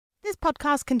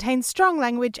podcast contains strong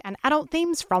language and adult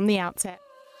themes from the outset.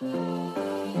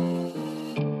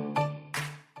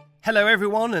 Hello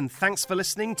everyone, and thanks for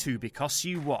listening to Because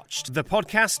You Watched, the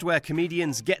podcast where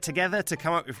comedians get together to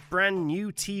come up with brand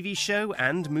new TV show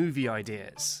and movie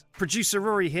ideas. Producer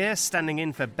Rory here, standing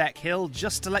in for Beck Hill,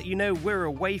 just to let you know we're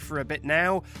away for a bit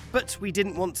now, but we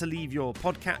didn't want to leave your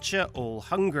podcatcher all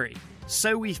hungry.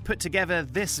 So we've put together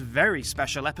this very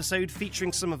special episode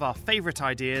featuring some of our favourite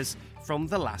ideas from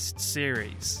the last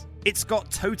series. It's got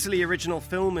totally original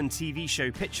film and TV show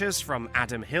pictures from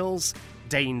Adam Hills,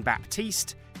 Dane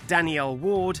Baptiste, Danielle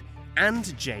Ward,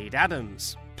 and Jade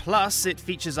Adams. Plus, it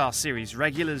features our series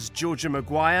regulars Georgia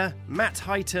Maguire, Matt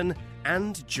Heighton,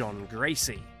 and John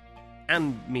Gracie.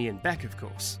 And me and Beck, of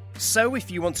course. So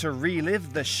if you want to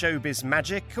relive the showbiz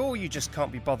magic, or you just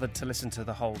can't be bothered to listen to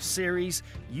the whole series,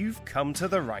 you've come to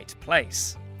the right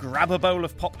place. Grab a bowl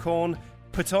of popcorn,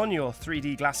 put on your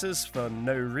 3D glasses for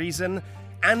no reason,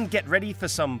 and get ready for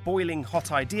some boiling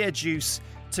hot idea juice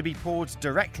to be poured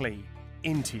directly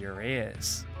into your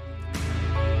ears.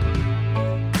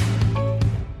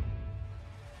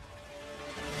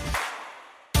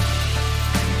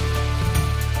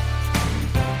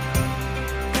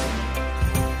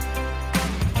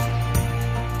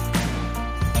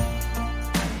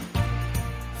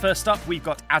 First up, we've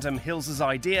got Adam Hills'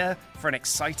 idea for an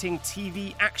exciting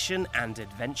TV action and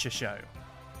adventure show.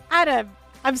 Adam,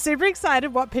 I'm super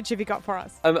excited. What pitch have you got for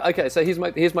us? Okay, so here's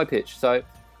my pitch. So,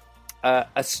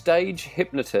 a stage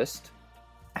hypnotist.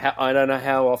 I don't know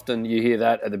how often you hear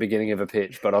that at the beginning of a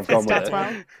pitch, but I've gone with it.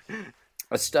 Well.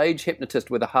 A stage hypnotist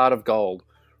with a heart of gold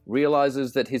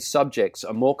realizes that his subjects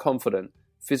are more confident,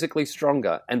 physically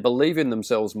stronger, and believe in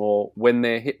themselves more when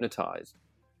they're hypnotized.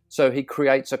 So he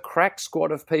creates a crack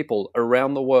squad of people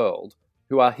around the world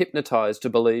who are hypnotized to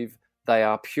believe they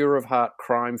are pure of heart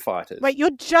crime fighters. Wait, you're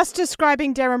just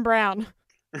describing Darren Brown.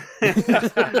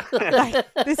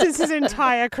 This is his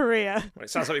entire career. Well, it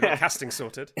sounds like we've got casting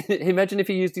sorted. Imagine if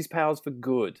he used his powers for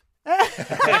good.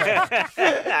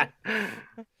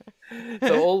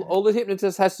 So all the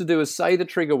hypnotist has to do is say the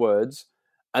trigger words,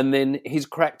 and then his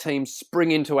crack team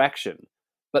spring into action.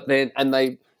 But then, and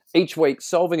they each week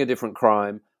solving a different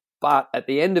crime. But at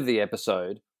the end of the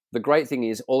episode, the great thing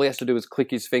is all he has to do is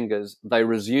click his fingers. They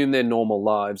resume their normal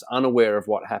lives, unaware of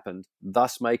what happened,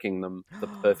 thus making them the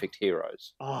perfect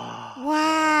heroes. Oh.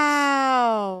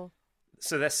 Wow.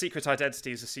 So their secret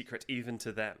identity is a secret even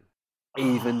to them.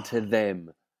 Even to them.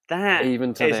 That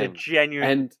even to is them. A genuine...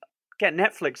 And get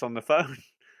Netflix on the phone.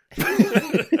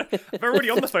 They're already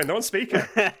on the phone. They're on speaker.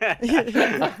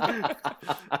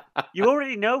 You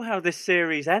already know how this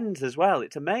series ends as well.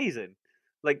 It's amazing.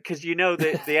 Like, because you know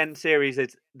that the end series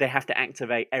is they have to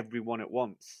activate everyone at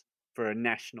once for a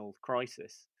national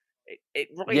crisis. It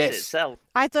writes itself.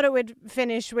 I thought it would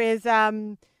finish with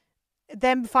them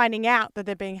finding out that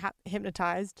they're being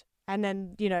hypnotized, and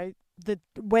then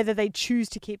whether they choose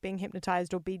to keep being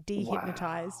hypnotized or be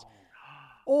dehypnotized. Wow.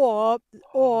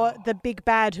 Or the big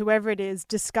bad, whoever it is,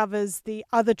 discovers the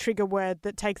other trigger word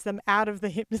that takes them out of the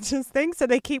hypnotist thing, so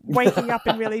they keep waking up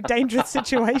in really dangerous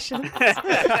situations.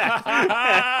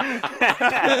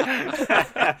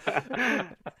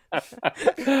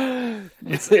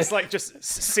 It's like just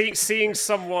seeing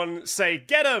someone say,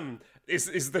 "Get him!"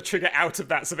 is the trigger out of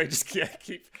that, so they just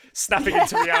keep snapping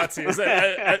into reality as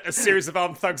a series of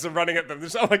armed thugs are running at them.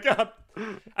 Just, oh my god!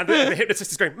 And the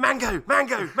hypnotist is going, "Mango,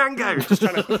 mango, mango!" Just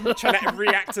trying to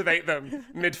reactivate them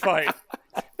mid-fight.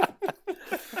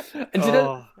 And you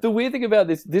know, the weird thing about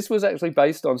this was actually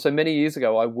based on, so many years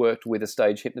ago I worked with a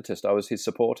stage hypnotist. I was his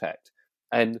support act.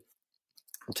 And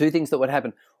two things that would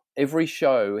happen. Every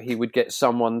show he would get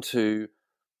someone to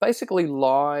basically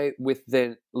lie with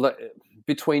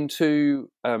between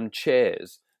two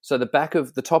chairs. So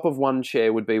the top of one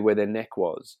chair would be where their neck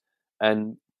was,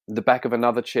 and the back of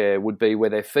another chair would be where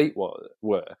their feet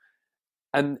were.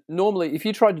 And normally, if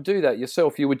you tried to do that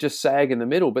yourself, you would just sag in the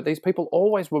middle. But these people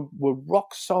always were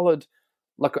rock solid,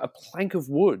 like a plank of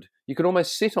wood. You could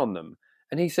almost sit on them.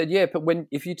 And he said, yeah, but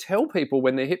if you tell people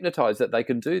when they're hypnotized that they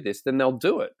can do this, then they'll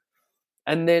do it.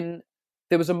 And then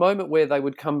there was a moment where they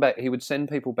would come back, he would send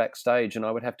people backstage, and I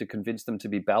would have to convince them to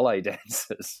be ballet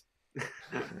dancers.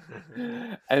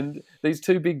 And these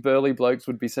two big burly blokes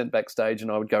would be sent backstage,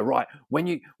 and I would go, right, when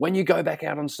you go back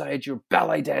out on stage, you're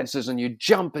ballet dancers and you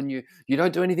jump and you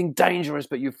don't do anything dangerous,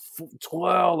 but you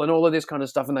twirl and all of this kind of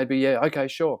stuff. And they'd be, yeah, okay,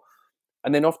 sure.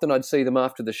 And then often I'd see them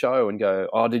after the show and go,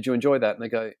 oh, did you enjoy that? And they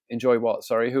go, enjoy what?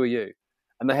 Sorry, who are you?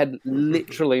 And they had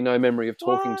literally no memory of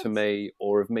talking to me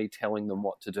or of me telling them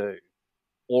what to do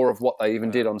or of what they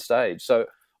even did on stage. So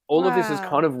all of this is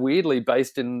kind of weirdly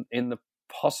based in the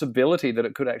possibility that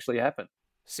it could actually happen.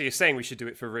 So you're saying we should do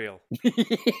it for real?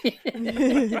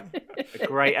 A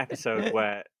great episode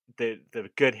where the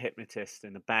good hypnotist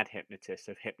and the bad hypnotist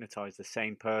have hypnotized the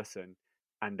same person,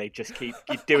 and they just keep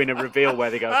doing a reveal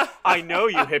where they go, I know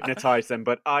you hypnotized them,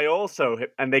 but I also...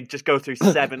 And they just go through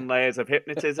 7 layers of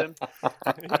hypnotism.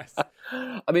 Yes.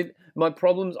 I mean,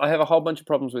 I have a whole bunch of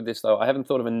problems with this, though. I haven't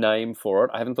thought of a name for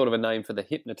it. I haven't thought of a name for the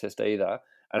hypnotist either.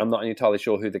 And I'm not entirely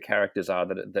sure who the characters are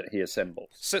that he assembles.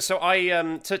 So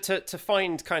I to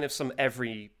find kind of some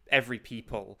every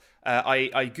people,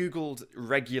 I googled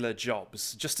regular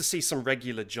jobs just to see some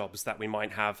regular jobs that we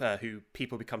might have who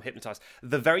people become hypnotized.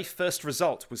 The very first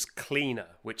result was cleaner,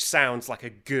 which sounds like a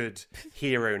good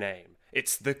hero name.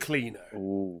 It's the cleaner.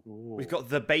 Ooh. We've got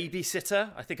the babysitter.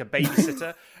 I think a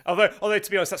babysitter. although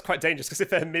to be honest, that's quite dangerous because if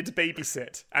they're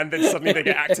mid-babysit and then suddenly they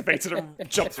get activated and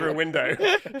jump through a window.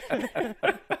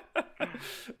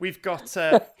 We've got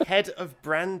head of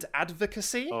brand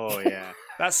advocacy. Oh, yeah.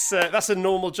 That's a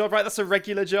normal job, right? That's a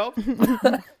regular job.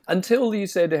 Until you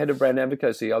said head of brand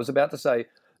advocacy, I was about to say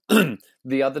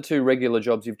the other 2 regular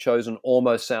jobs you've chosen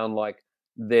almost sound like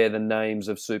they're the names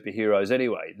of superheroes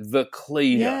anyway. The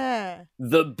cleaner,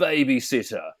 the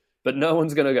babysitter. But no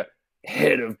one's going to go,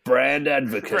 head of brand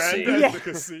advocacy. Brand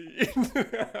advocacy.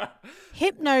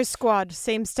 Hypno Squad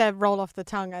seems to roll off the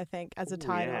tongue, I think, as a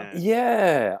title.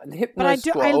 Yeah. But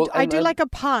I do like a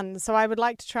pun, so I would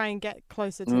like to try and get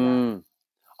closer to that.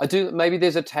 I do. Maybe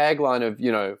there's a tagline of,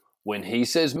 when he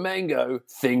says mango,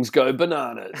 things go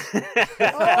bananas.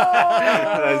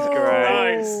 That's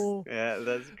great. Nice. Yeah,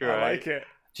 that's great. I like it.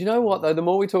 Do you know what, though? The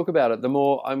more we talk about it, the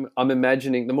more I'm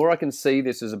imagining, the more I can see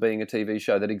this as being a TV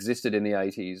show that existed in the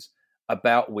 80s,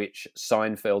 about which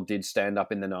Seinfeld did stand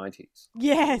up in the 90s.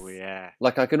 Yes. Oh, yeah.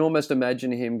 Like, I can almost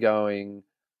imagine him going,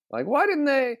 like, why didn't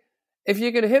they... If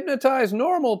you could hypnotize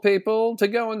normal people to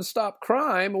go and stop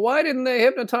crime, why didn't they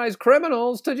hypnotize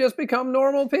criminals to just become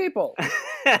normal people?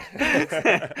 And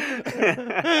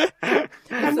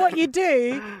what you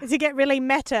do is you get really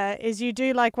meta, is you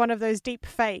do like one of those deep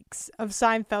fakes of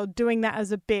Seinfeld doing that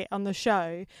as a bit on the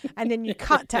show, and then you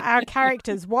cut to our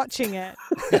characters watching it.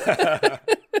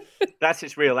 That's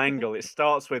its real angle. It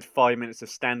starts with 5 minutes of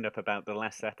stand-up about the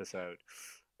last episode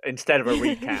instead of a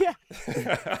recap.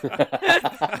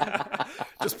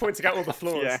 Just pointing out all the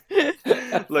flaws.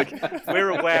 Yeah. Look,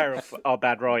 we're aware of our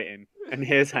bad writing, and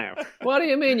here's how. What do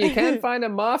you mean? You can't find a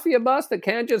mafia boss that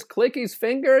can't just click his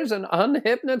fingers and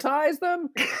unhypnotize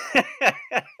them?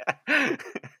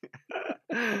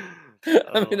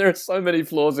 I mean, there are so many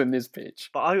flaws in this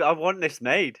pitch. But I want this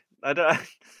made.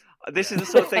 This is the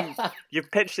sort of thing,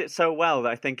 you've pitched it so well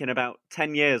that I think in about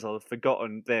 10 years I'll have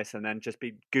forgotten this and then just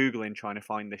be Googling trying to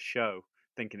find this show,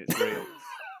 thinking it's real.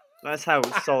 That's how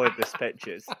solid this pitch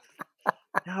is.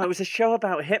 No, it was a show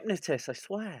about hypnotists, I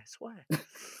swear.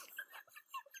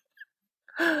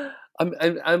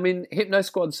 I mean, Hypno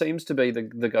Squad seems to be the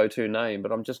go-to name,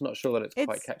 but I'm just not sure that it's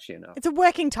quite catchy enough. It's a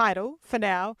working title for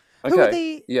now. Okay. Who are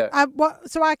the... Yeah.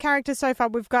 So our characters so far,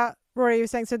 we've got... Rory, you were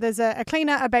saying, so there's a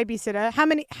cleaner, a babysitter. How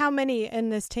many in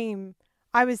this team?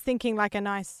 I was thinking like a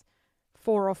nice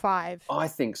 4 or 5. I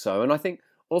think so. And I think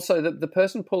also the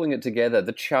person pulling it together,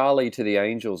 the Charlie to the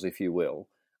Angels, if you will,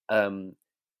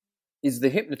 is the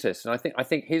hypnotist. And I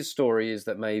think his story is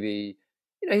that maybe,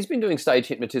 he's been doing stage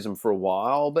hypnotism for a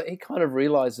while, but he kind of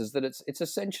realizes that it's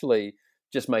essentially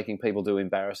just making people do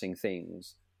embarrassing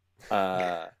things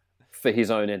for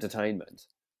his own entertainment.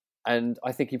 And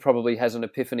I think he probably has an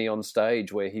epiphany on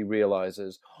stage where he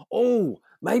realizes,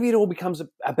 maybe it all becomes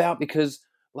about because,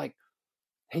 like,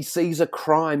 he sees a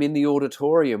crime in the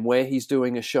auditorium where he's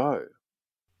doing a show.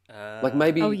 Like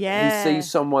maybe he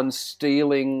sees someone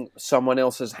stealing someone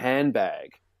else's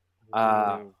handbag.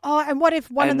 And what if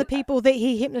one of the people that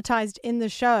he hypnotized in the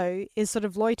show is sort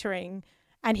of loitering,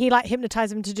 and he like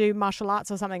hypnotized him to do martial arts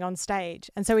or something on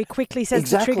stage, and so he quickly says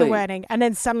the trigger wording, and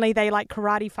then suddenly they like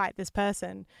karate fight this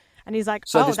person. And he's like,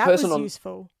 that was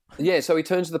useful. Yeah, so he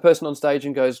turns to the person on stage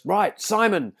and goes, right,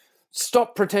 Simon,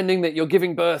 stop pretending that you're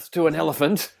giving birth to an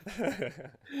elephant.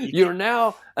 You're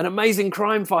now an amazing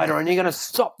crime fighter and you're going to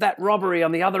stop that robbery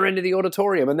on the other end of the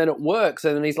auditorium. And then it works.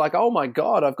 And then he's like, oh, my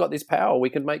God, I've got this power. We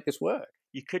can make this work.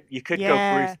 You could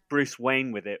go Bruce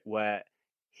Wayne with it, where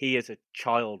he as a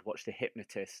child watched a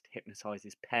hypnotist hypnotize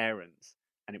his parents.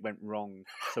 And it went wrong,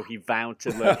 so he vowed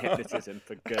to learn hypnotism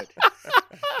for good.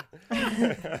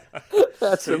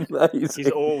 That's amazing. He's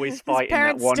always fighting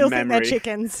that one still memory. Think they're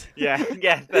chickens. Yeah,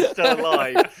 they're still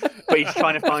alive, but he's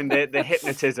trying to find the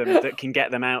hypnotism that can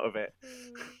get them out of it.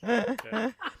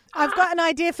 I've got an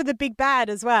idea for the big bad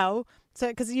as well. So,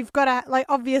 because you've got to, like,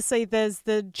 obviously there's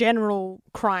the general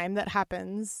crime that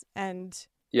happens and,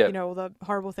 Yeah. you know, all the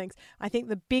horrible things. I think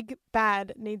the big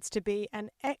bad needs to be an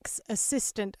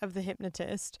ex-assistant of the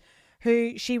hypnotist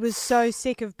who she was so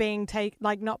sick of being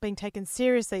not being taken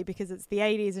seriously because it's the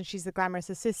 80s and she's the glamorous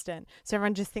assistant. So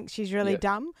everyone just thinks she's really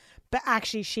dumb. But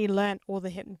actually she learnt all the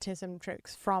hypnotism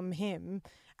tricks from him.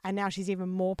 And now she's even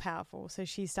more powerful. So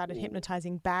she started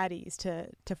hypnotizing baddies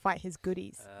to fight his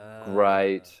goodies.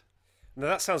 Great. No,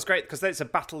 that sounds great because it's a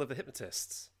battle of the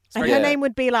hypnotists. And her name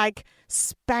would be like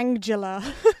Spangula.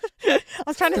 I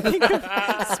was trying to think of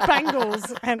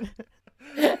Spangles. And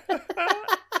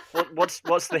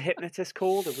What's the hypnotist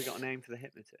called? Have we got a name for the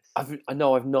hypnotist? I've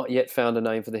not yet found a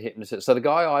name for the hypnotist. So the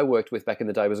guy I worked with back in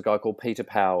the day was a guy called Peter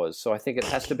Powers. So I think it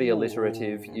has to be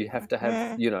alliterative. You have to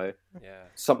have,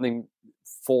 something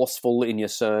forceful in your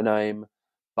surname.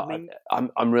 But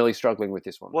I'm really struggling with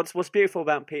this one. What's beautiful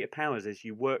about Peter Powers is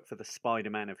you work for the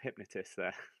Spider-Man of hypnotists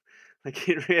there. Like,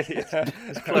 it really is as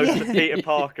close to Peter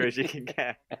Parker as you can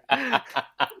get.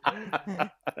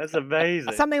 That's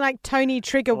amazing. Something like Tony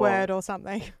Triggerword or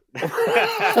something.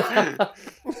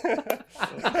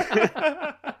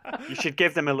 You should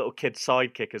give them a little kid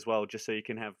sidekick as well, just so you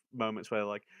can have moments where,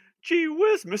 like, gee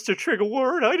whiz, Mr.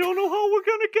 Triggerword, I don't know how we're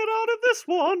going to get out of this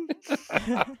one.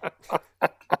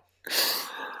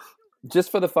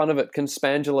 Just for the fun of it, can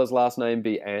Spangula's last name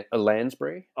be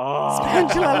Lansbury? Oh.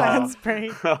 Spangula Lansbury.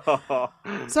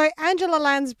 So Angela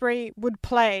Lansbury would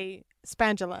play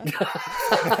Spangula,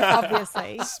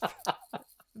 obviously.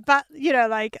 But, you know,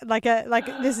 like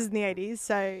this is in the 80s,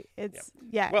 so it's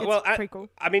it's pretty cool.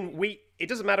 I mean, it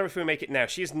doesn't matter if we make it now.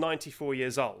 She is 94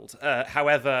 years old.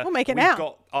 However, we'll make it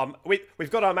now.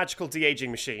 We've got our magical de-aging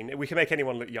machine. We can make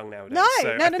anyone look young nowadays. No.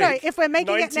 So If we're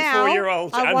making it now,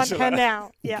 I want Angela. her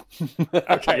now. Yeah.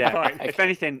 Okay, fine. If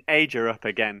anything, age her up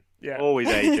again. Yeah. Always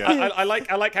age her. I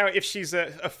like how if she's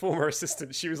a former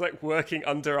assistant, she was like working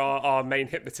under our main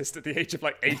hypnotist at the age of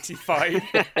like 85.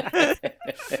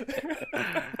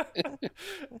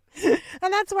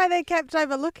 And that's why they kept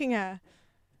overlooking her.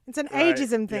 It's an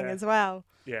ageism thing as well.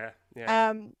 Yeah.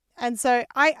 And so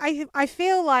I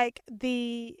feel like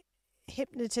the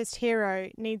hypnotist hero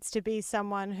needs to be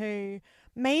someone who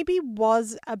maybe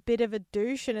was a bit of a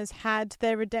douche and has had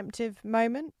their redemptive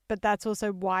moment, but that's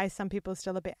also why some people are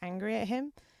still a bit angry at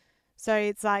him. So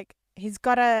it's like he's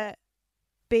got to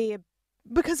be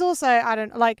because also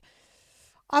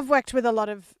I've worked with a lot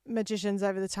of magicians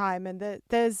over the time, and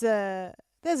there's an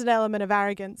element of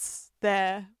arrogance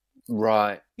there.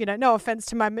 Right. You know, no offense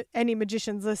to any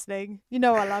magicians listening. You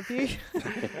know I love you.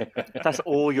 That's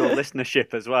all your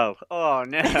listenership as well. Oh,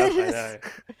 no. I know.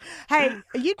 Hey,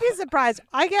 you'd be surprised.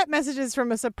 I get messages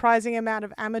from a surprising amount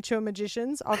of amateur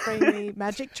magicians offering me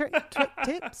magic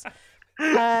tips.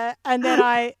 And then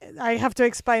I have to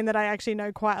explain that I actually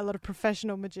know quite a lot of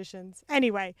professional magicians.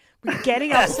 Anyway, we're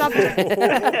getting off subject.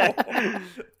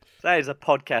 That is a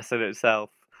podcast in itself.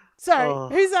 So,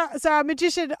 who's a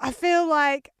magician? I feel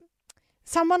like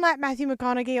someone like Matthew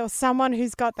McConaughey or someone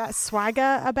who's got that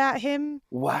swagger about him.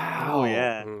 Wow. Oh,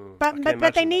 yeah.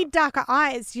 But they need darker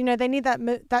eyes. You know, they need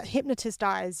that hypnotist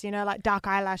eyes, you know, like dark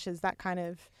eyelashes, that kind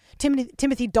of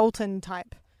Timothy Dalton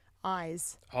type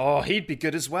eyes. Oh, he'd be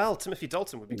good as well. Timothy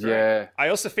Dalton would be great. Yeah. I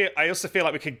also feel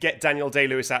like we could get Daniel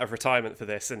Day-Lewis out of retirement for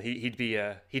this, and he'd be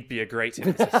a great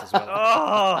hypnotist as well.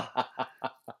 Oh.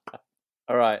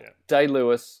 All right. Yeah.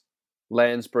 Day-Lewis,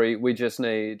 Lansbury, we just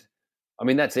need... I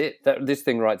mean, that's it. This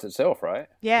thing writes itself, right?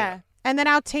 Yeah. And then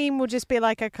our team will just be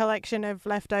like a collection of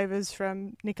leftovers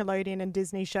from Nickelodeon and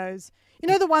Disney shows. You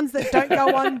know, the ones that don't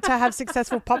go on to have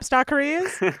successful pop star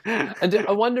careers? And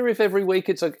I wonder if every week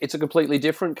it's a completely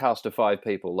different cast of 5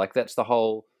 people. Like, that's the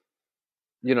whole,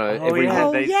 you know...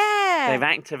 They've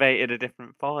activated a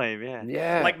different 5, yeah.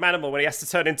 Yeah. Like Manimal, when he has to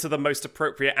turn into the most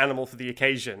appropriate animal for the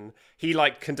occasion, he,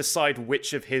 can decide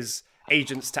which of his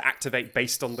agents to activate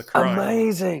based on the crime.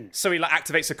 Amazing. So he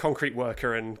activates a concrete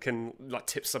worker and can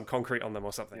tip some concrete on them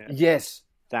or something. Yeah. Yes.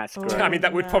 That's great. I mean,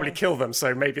 that would probably kill them,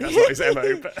 so maybe that's not his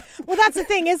MO. But... Well, that's the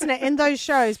thing, isn't it? In those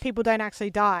shows, people don't actually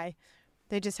die.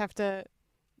 They just have to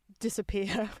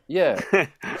disappear. Yeah.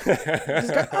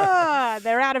 Just go,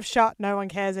 they're out of shot. No one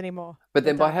cares anymore. But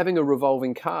then by having a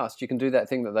revolving cast, you can do that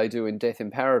thing that they do in Death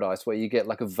in Paradise where you get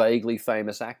a vaguely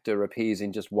famous actor appears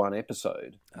in just one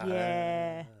episode.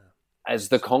 Yeah. As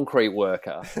the concrete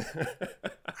worker.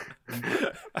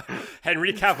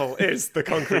 Henry Cavill is the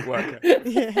concrete worker.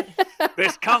 Yeah.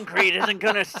 This concrete isn't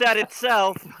going to set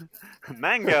itself.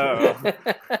 Mango.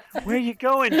 Where you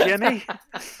going, Jimmy?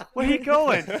 Where you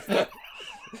going?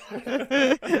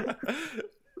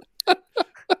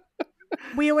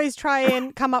 We always try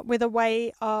and come up with a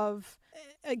way of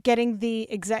getting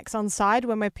the execs on side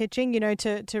when we're pitching,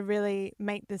 to really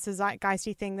make this a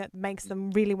zeitgeisty thing that makes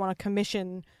them really want to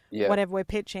commission whatever we're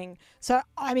pitching. So,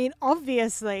 I mean,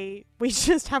 obviously, we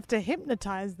just have to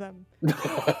hypnotize them.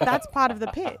 That's part of the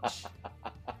pitch.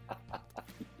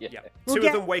 Yeah. Two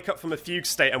of them wake up from a fugue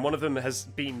state, and one of them has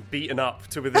been beaten up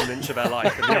to within an inch of their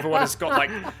life, and the other one has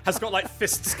got like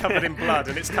fists covered in blood,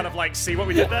 and it's kind of like, see what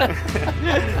we did there?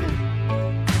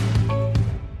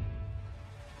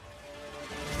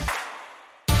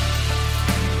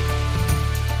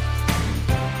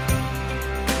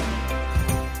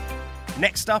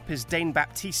 Next up is Dane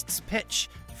Baptiste's pitch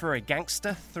for a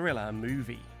gangster thriller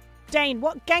movie. Dane,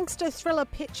 what gangster thriller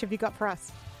pitch have you got for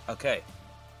us? Okay,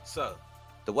 so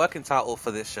the working title for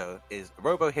this show is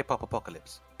Robo Hip Hop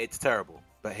Apocalypse. It's terrible,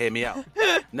 but hear me out.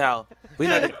 Now, we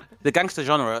know that the gangster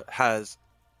genre has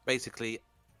basically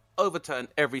overturned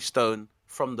every stone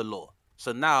from the law.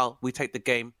 So now we take the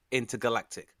game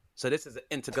intergalactic. So this is an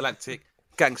intergalactic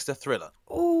gangster thriller.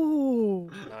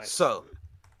 Ooh. Nice. So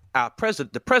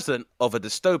the president of a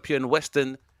dystopian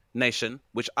Western nation,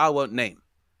 which I won't name,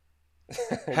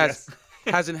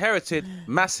 has inherited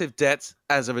massive debts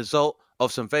as a result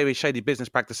of some very shady business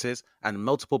practices and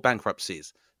multiple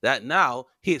bankruptcies. That now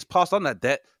he has passed on that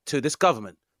debt to this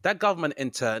government. That government,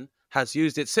 in turn, has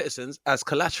used its citizens as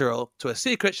collateral to a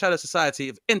secret shadow society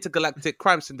of intergalactic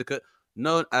crime syndicate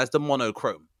known as the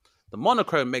Monochrome. The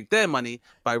Monochrome make their money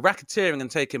by racketeering and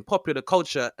taking popular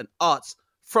culture and arts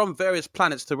from various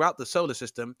planets throughout the solar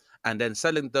system and then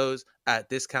selling those at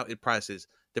discounted prices,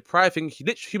 depriving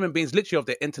human beings literally of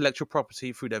their intellectual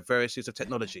property through their various use of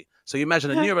technology. So you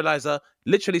imagine a neuralizer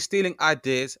literally stealing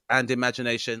ideas and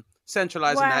imagination,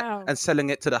 centralizing that and selling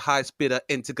it to the highest bidder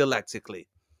intergalactically.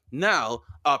 Now,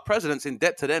 our president's in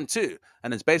debt to them too,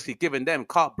 and has basically given them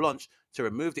carte blanche to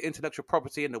remove the intellectual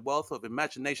property and the wealth of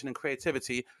imagination and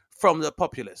creativity from the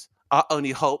populace. Our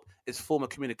only hope is former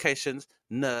communications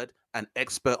nerd and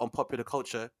expert on popular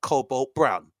culture, Cobalt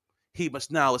Brown. He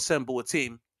must now assemble a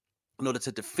team in order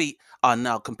to defeat our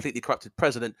now completely corrupted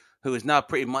president, who is now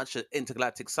pretty much an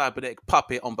intergalactic cybernetic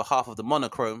puppet on behalf of the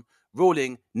Monochrome,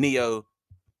 ruling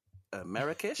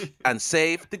Neo-Americish and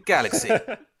save the galaxy.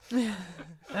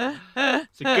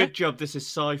 It's a good job this is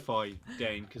sci-fi,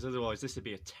 Dane, because otherwise this would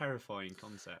be a terrifying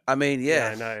concept. I mean,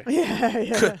 I know.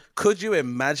 Could you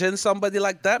imagine somebody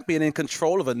like that being in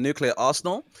control of a nuclear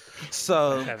arsenal?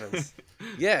 So, Heavens.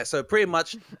 yeah, so pretty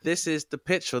much this is the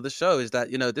pitch for the show, is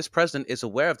that, this president is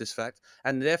aware of this fact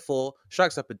and therefore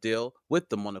strikes up a deal with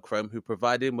the Monochrome, who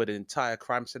provide him with an entire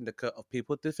crime syndicate of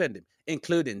people to defend him,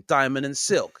 including Diamond and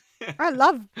Silk. I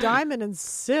love Diamond and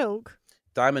Silk.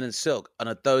 Diamond and Silk, and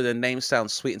although their names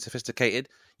sound sweet and sophisticated,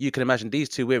 you can imagine these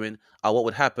two women are what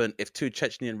would happen if two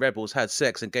Chechenian rebels had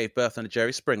sex and gave birth on the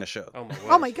Jerry Springer show. Oh my word.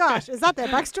 Oh my gosh, is that their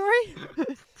backstory?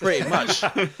 Pretty much.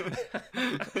 I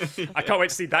can't wait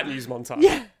to see that news montage.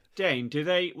 Yeah. Dane,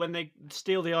 when they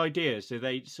steal the ideas, do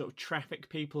they sort of traffic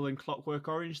people and Clockwork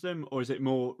Orange them, or is it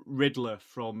more Riddler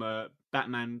from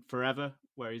Batman Forever,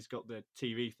 where he's got the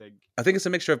TV thing? I think it's a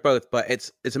mixture of both, but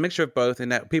it's a mixture of both in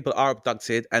that people are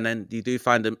abducted, and then you do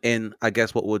find them in, I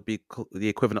guess, what would be the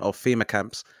equivalent of FEMA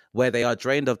camps, where they are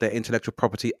drained of their intellectual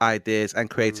property, ideas, and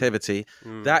creativity.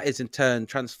 That is in turn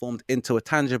transformed into a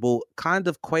tangible kind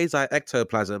of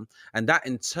quasi-ectoplasm, and that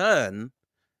in turn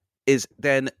is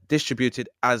then distributed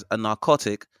as a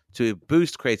narcotic to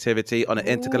boost creativity on an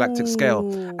intergalactic scale.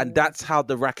 And that's how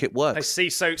the racket works. I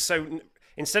see. So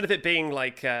instead of it being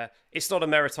like, it's not a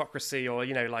meritocracy or,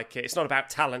 it's not about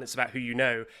talent, it's about who you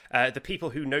know. The people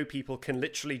who know people can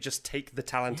literally just take the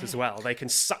talent as well. They can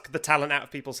suck the talent out of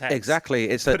people's heads.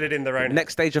 Exactly. It's put it in their own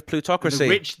next stage of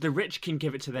plutocracy. The rich can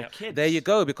give it to their kids. There you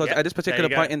go, because at this particular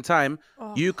point in time,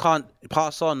 you can't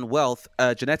pass on wealth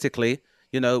genetically,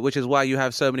 which is why you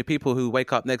have so many people who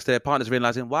wake up next to their partners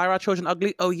realizing, why are our children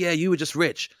ugly? Oh, yeah, you were just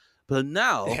rich. But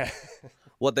now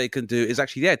what they can do is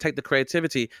actually, take the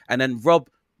creativity and then rob,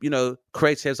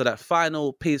 creatives of that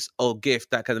final piece or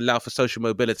gift that can allow for social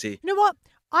mobility. You know what?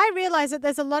 I realize that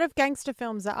there's a lot of gangster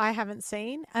films that I haven't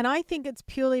seen, and I think it's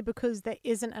purely because there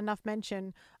isn't enough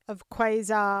mention of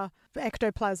quasar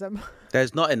ectoplasm.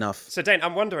 There's not enough. So, Dane,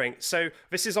 I'm wondering, so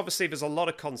this is obviously, there's a lot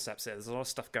of concepts here, there's a lot of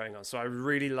stuff going on, so I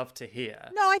really love to hear.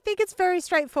 No, I think it's very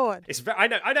straightforward. I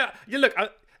know. You look,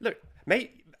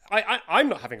 mate, I'm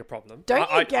not having a problem. Don't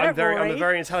you get it, I'm Rory? a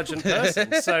very intelligent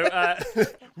person, so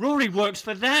Rory works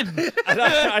for them.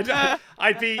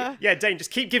 I'd be Dane.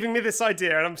 Just keep giving me this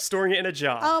idea, and I'm storing it in a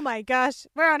jar. Oh my gosh,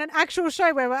 we're on an actual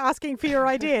show where we're asking for your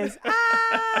ideas.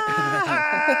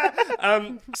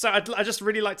 So I'd just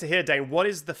really like to hear, Dane, what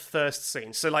is the first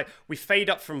scene? So like we fade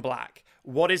up from black.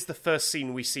 What is the first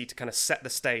scene we see to kind of set the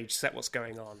stage, set what's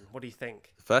going on? What do you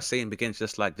think? The first scene begins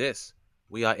just like this.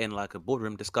 We are in like a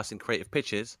boardroom discussing creative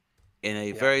pitches in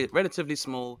a very relatively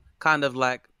small, kind of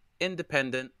like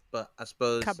independent, but I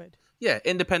suppose Cupboard. Yeah,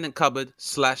 independent cupboard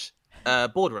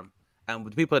 / boardroom. And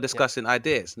the people are discussing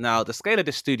ideas. Now, the scale of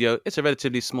this studio, it's a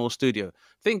relatively small studio.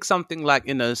 Think something like,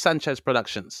 Sanchez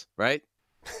Productions, right?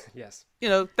 Yes.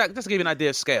 That just to give you an idea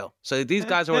of scale. So these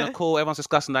guys are on a call, everyone's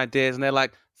discussing ideas, and they're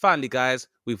like, finally, guys,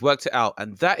 we've worked it out.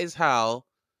 And that is how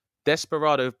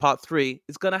Desperado Part 3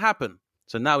 is going to happen.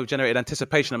 So now we've generated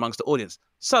anticipation amongst the audience.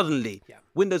 Suddenly,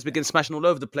 windows begin smashing all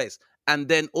over the place. And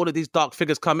then all of these dark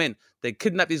figures come in. They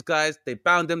kidnap these guys, they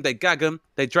bound them, they gag them,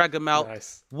 they drag them out.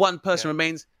 Nice. One person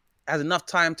remains, has enough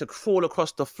time to crawl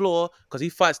across the floor because he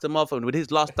fights them off. And with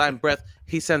his last dying breath,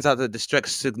 he sends out the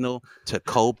distress signal to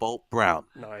Cobalt Brown.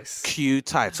 Nice. Cue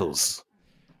titles.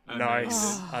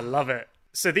 Nice. I love it.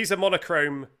 So these are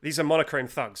monochrome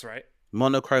thugs, right?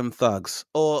 Monochrome thugs.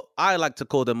 Or I like to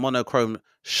call them monochrome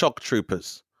shock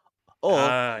troopers. Or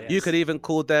yes. you could even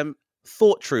call them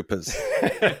thought troopers.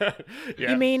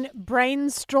 You mean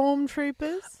brainstorm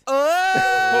troopers? Hello.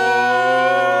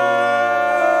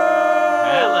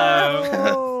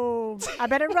 Oh, I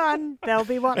better run. They'll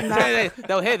be wanting that.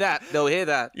 They'll hear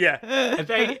that.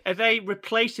 Yeah. Are they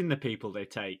replacing the people they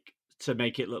take to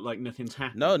make it look like nothing's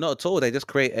happened? No, not at all. They just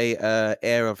create a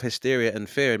air of hysteria and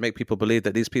fear and make people believe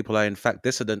that these people are in fact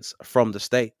dissidents from the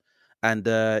state, and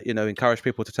encourage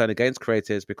people to turn against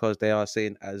creators because they are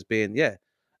seen as being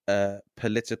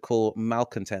political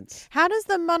malcontents. How does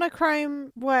the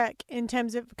monochrome work in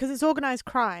terms of, because it's organized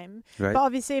crime, Right. but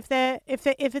obviously if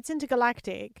it's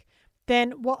intergalactic,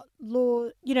 then what law,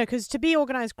 because to be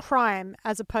organized crime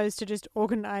as opposed to just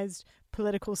organized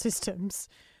political systems,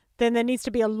 then there needs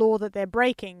to be a law that they're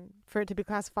breaking for it to be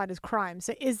classified as crime.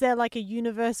 So is there like a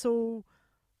universal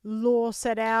law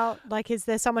set out? Like, is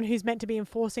there someone who's meant to be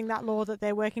enforcing that law that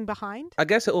they're working behind? I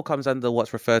guess it all comes under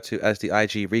what's referred to as the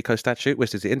IG RICO statute,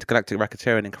 which is the Intergalactic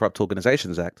Racketeering and Corrupt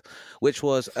Organizations Act, which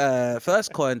was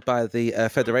first coined by the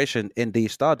Federation in the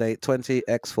Stardate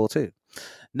 20X42.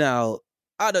 Now,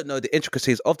 I don't know the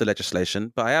intricacies of the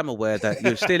legislation, but I am aware that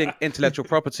you're stealing intellectual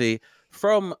property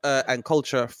from and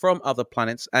culture from other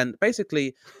planets, and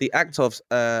basically the act of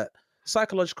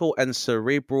psychological and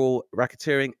cerebral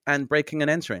racketeering and breaking and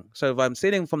entering. So if I'm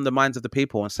stealing from the minds of the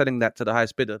people and selling that to the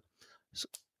highest bidder,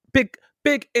 big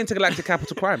intergalactic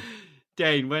capital crime.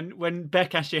 Dane, when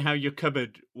Beck asked you how your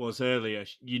cupboard was earlier,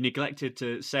 you neglected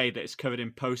to say that it's covered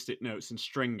in post-it notes and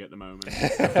string at the moment.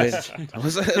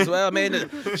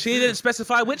 She didn't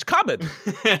specify which cupboard.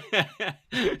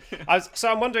 So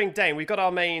I'm wondering, Dane, we've got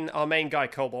our main guy,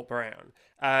 Cobalt Brown.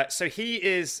 So he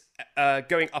is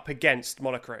going up against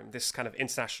Monochrome, this kind of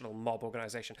international mob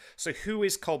organization. So who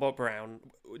is Cobalt Brown?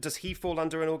 Does he fall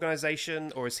under an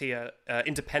organization, or is he a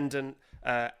independent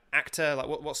actor? Like,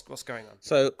 what's going on?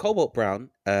 So Cobalt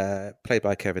Brown, played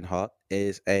by Kevin Hart,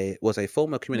 was a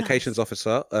former communications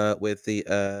officer with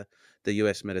the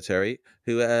U.S. military,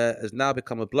 who has now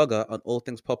become a blogger on all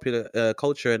things popular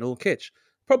culture and all kitsch.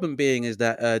 Problem being is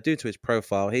that due to his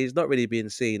profile, he's not really being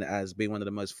seen as being one of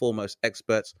the most foremost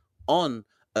experts on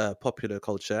popular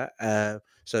culture.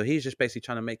 So he's just basically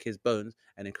trying to make his bones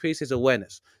and increase his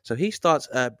awareness. So he starts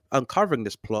uncovering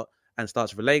this plot and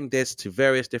starts relaying this to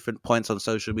various different points on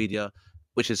social media,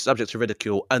 which is subject to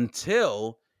ridicule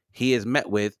until he is met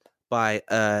with by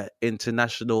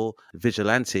international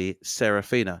vigilante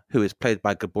Serafina, who is played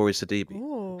by Gabori Sidibe.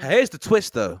 Ooh. Here's the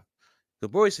twist, though.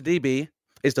 Gabori Sidibe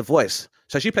is the voice.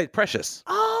 So she played Precious.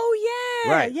 Oh,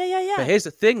 yeah. Right. Yeah. But here's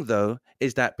the thing, though,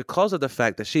 is that because of the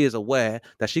fact that she is aware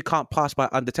that she can't pass by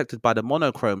undetected by the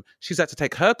monochrome, she's had to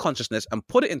take her consciousness and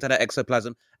put it into that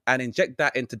exoplasm and inject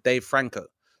that into Dave Franco.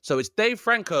 So it's Dave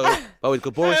Franco, but with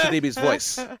Gabori Sidibe's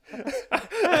voice.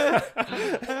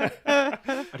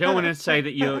 I don't want to say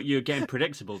that you're getting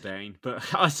predictable, Dane, but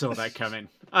I saw that coming.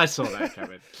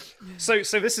 So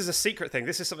this is a secret thing.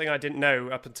 This is something I didn't know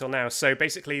up until now. So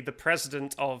basically, the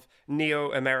president of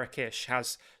Neo Amerikish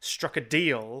has struck a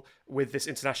deal with this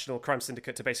international crime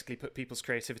syndicate to basically put people's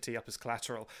creativity up as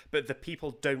collateral, but the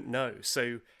people don't know.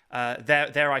 So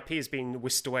their IP has been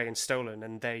whisked away and stolen,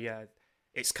 and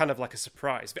it's kind of like a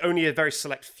surprise. But only a very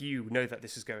select few know that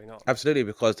this is going on. Absolutely,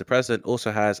 because the president also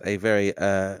has a very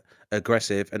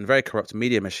aggressive and very corrupt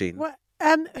media machine. What?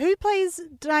 Who plays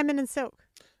Diamond and Silk?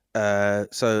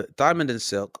 So Diamond and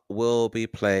Silk will be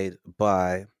played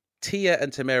by Tia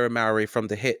and Tamera Mowry from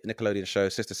the hit Nickelodeon show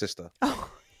Sister Sister.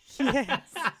 Oh, yes.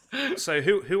 So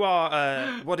who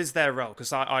are what is their role?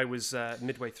 Because I was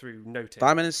midway through noting.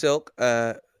 Diamond and Silk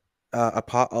are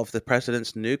part of the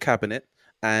president's new cabinet,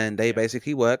 and they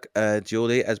basically work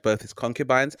dually as both his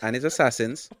concubines and his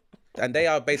assassins. And they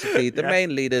are basically the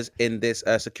main leaders in this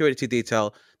security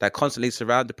detail that constantly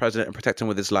surround the president and protect him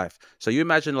with his life. So you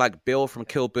imagine like Bill from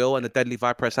Kill Bill and the Deadly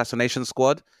Viper Assassination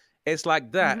Squad. It's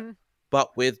like that,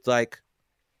 but with like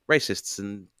racists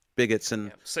and bigots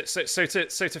and. So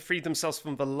to free themselves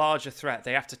from the larger threat,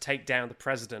 they have to take down the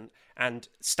president, and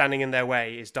standing in their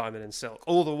way is Diamond and Silk.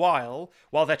 All the while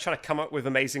they're trying to come up with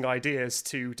amazing ideas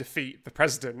to defeat the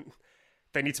president,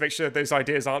 they need to make sure those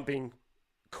ideas aren't being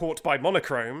caught by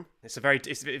Monochrome.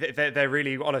 They're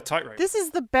really on a tightrope. This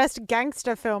is the best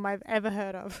gangster film I've ever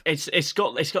heard of. It's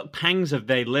got pangs of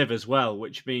They Live as well,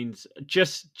 which means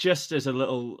just as a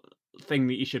little thing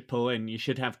that you should pull in, you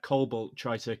should have Cobalt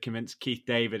try to convince Keith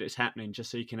David it's happening,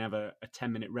 just so you can have a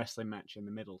 10-minute wrestling match in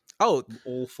the middle. Oh,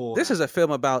 all for this is a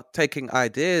film about taking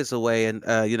ideas away and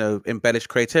embellish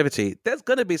creativity. There's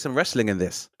going to be some wrestling in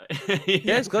this.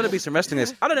 There's going to be some wrestling in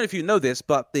this. I don't know if you know this,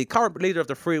 but the current leader of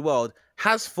the free world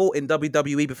has fought in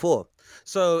WWE before.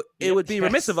 So it would be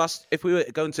remiss of us if we were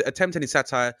going to attempt any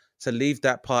satire to leave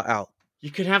that part out.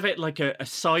 You could have it like a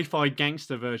sci-fi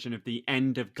gangster version of the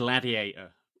end of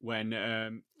Gladiator, when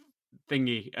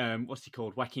what's he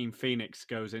called? Joaquin Phoenix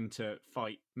goes in to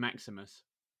fight Maximus,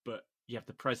 but you have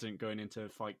the president going in to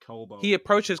fight Cobalt. He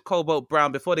approaches Cobalt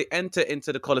Brown before they enter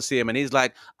into the Coliseum, and he's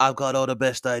like, I've got all the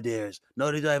best ideas. Not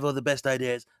only do I have all the best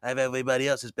ideas, I have everybody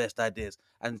else's best ideas.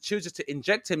 And chooses to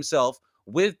inject himself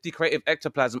with the creative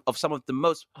ectoplasm of some of the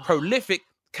most prolific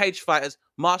cage fighters,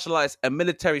 martial artists, and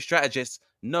military strategists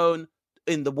known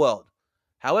in the world.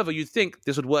 However, you'd think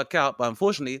this would work out, but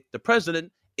unfortunately, the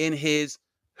president, in his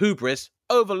hubris,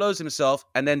 overloads himself,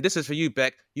 and then this is for you,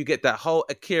 Beck. You get that whole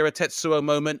Akira Tetsuo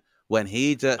moment when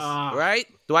he just right.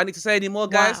 Do I need to say any more,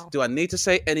 guys? Wow. Do I need to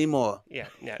say any more? Yeah.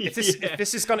 If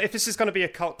this is gonna be a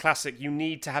cult classic, you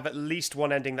need to have at least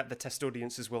one ending that the test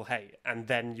audiences will hate, and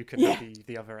then you can have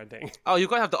the other ending. Oh, you've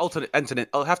got to have the alternate ending.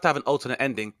 I'll have to have an alternate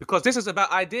ending because this is about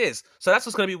ideas. So that's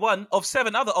what's going to be one of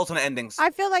 7 other alternate endings.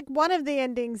 I feel like one of the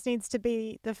endings needs to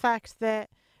be the fact that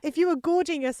if you were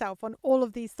gorging yourself on all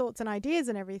of these thoughts and ideas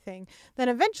and everything, then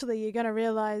eventually you're going to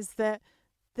realize that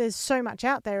there's so much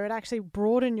out there. It actually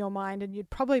broaden your mind, and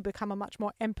you'd probably become a much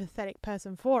more empathetic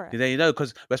person for it. There you know,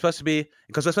 because we're supposed to be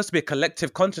a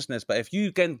collective consciousness. But if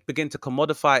you begin to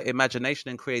commodify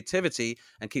imagination and creativity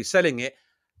and keep selling it,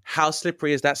 how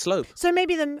slippery is that slope? So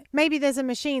maybe there's a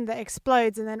machine that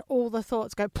explodes, and then all the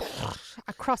thoughts go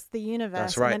across the universe.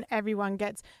 That's right. And then everyone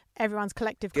gets everyone's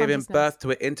collective giving consciousness. birth to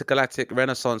an intergalactic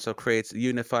renaissance of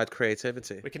unified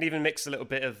creativity. We can even mix a little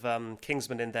bit of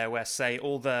Kingsman in there, where say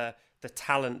all the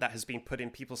talent that has been put in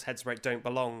people's heads where it don't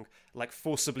belong, like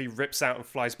forcibly rips out and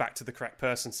flies back to the correct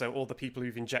person. So all the people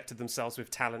who've injected themselves with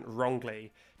talent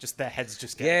wrongly, just their heads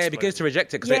just get exploded. It begins to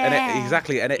reject it.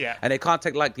 And it can't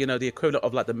take like the equivalent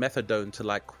of like the methadone to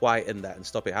like quieten that and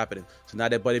stop it happening. So now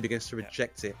their body begins to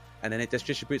reject it, and then it just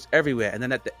distributes everywhere. And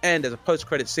then at the end, there's a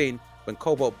post-credit scene when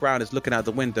Cobalt Brown is looking out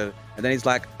the window, and then he's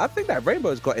like, "I think that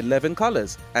rainbow's got 11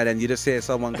 colors," and then you just hear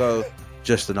someone go,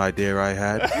 "Just an idea I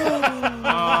had."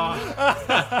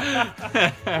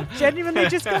 Genuinely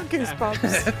just got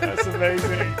goosebumps. That's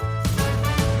amazing.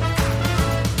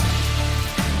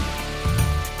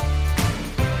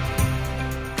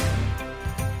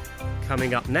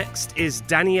 Coming up next is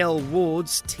Danielle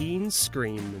Ward's Teen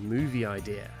Scream movie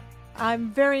idea.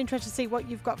 I'm very interested to see what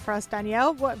you've got for us,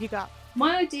 Danielle. What have you got?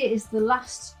 My idea is The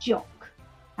Last Jock,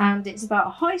 and it's about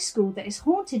a high school that is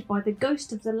haunted by the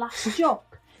ghost of the last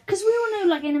jock. Because we all know,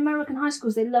 like in American high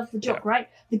schools, they love the jock, right?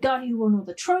 The guy who won all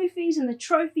the trophies in the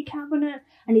trophy cabinet,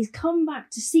 and he's come back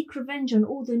to seek revenge on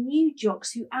all the new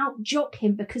jocks who out-jock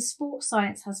him because sports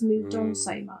science has moved on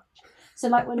so much. So,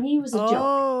 like, when he was a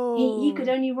jock, he could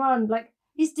only run, like,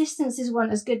 his distances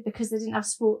weren't as good because they didn't have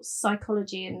sports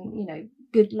psychology and,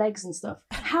 good legs and stuff.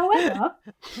 However,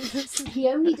 he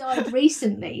only died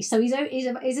recently, so he's a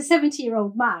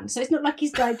 70-year-old man. So it's not like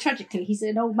he's died tragically. He's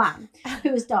an old man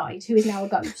who has died, who is now a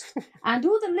ghost. And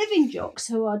all the living jocks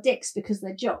who are dicks because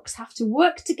they're jocks have to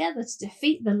work together to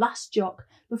defeat the last jock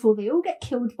before they all get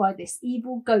killed by this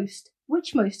evil ghost,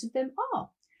 which most of them are.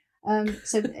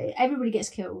 So everybody gets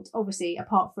killed, obviously,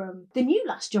 apart from the new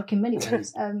last jock in many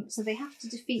ways. So they have to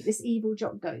defeat this evil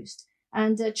jock ghost.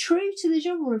 And true to the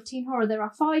genre of teen horror, there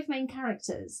are 5 main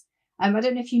characters. I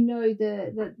don't know if you know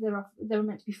there are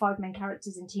meant to be 5 main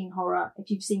characters in teen horror.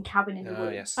 If you've seen Cabin in the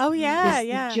Woods. Yes. Oh yeah, There's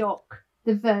yeah. the jock,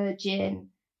 the virgin,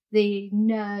 the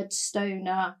nerd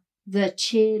stoner, the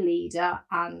cheerleader,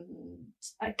 and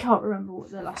I can't remember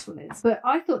what the last one is. But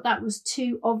I thought that was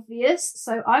too obvious,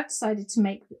 so I've decided to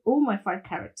make all my 5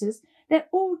 characters. They're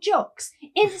all jocks,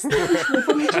 indistinguishable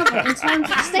from each other in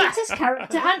terms of status,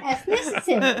 character, and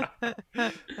ethnicity.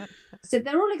 So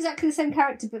they're all exactly the same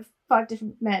character, but 5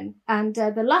 different men. And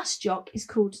the last jock is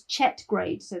called Chet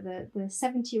Grade. So the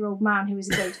 70-year-old man who is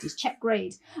a ghost is Chet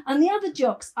Grade. And the other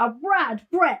jocks are Brad,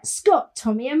 Brett, Scott,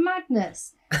 Tommy, and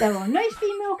Magnus. There are no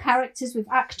female characters with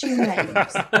actual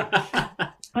names.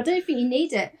 I don't think you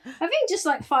need it. I think just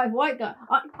like 5 white guys.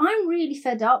 I'm really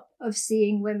fed up of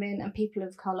seeing women and people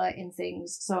of colour in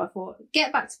things. So I thought,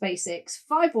 get back to basics.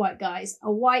 5 white guys. A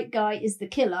white guy is the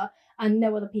killer, and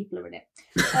no other people are in it.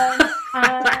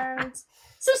 And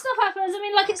some stuff happens. I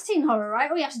mean, like, it's teen horror,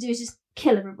 right? All you have to do is just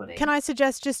kill everybody. Can I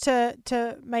suggest, just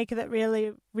to make it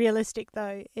really realistic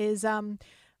though, is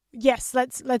yes,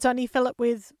 let's only fill it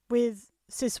with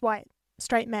cis white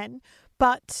straight men,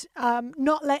 but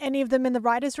not let any of them in the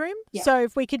writer's room. Yeah. So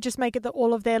if we could just make it that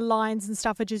all of their lines and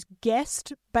stuff are just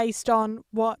guessed based on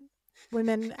what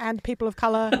women and people of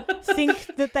colour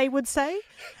think that they would say,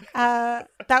 that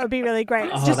would be really great.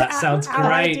 It's Oh, just that sounds our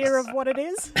great. idea of what it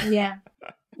is. Yeah,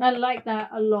 I like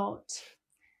that a lot.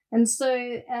 And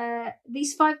so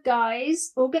these 5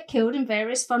 guys all get killed in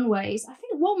various fun ways. I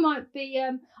think one might be,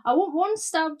 I want one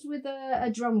stabbed with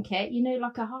a drum kit, you know,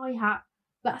 like a hi-hat.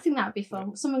 But I think that would be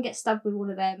fun. Someone gets stabbed with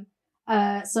one of them.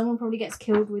 Someone probably gets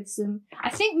killed with some. I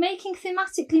think making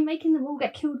them all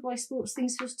get killed by sports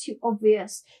things feels too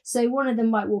obvious. So one of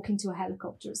them might walk into a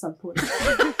helicopter at some point.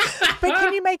 But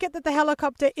can you make it that the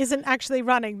helicopter isn't actually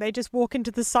running? They just walk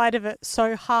into the side of it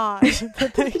so hard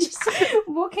that they Just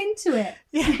walk into it.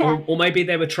 yeah. Or maybe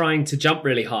they were trying to jump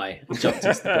really high and jump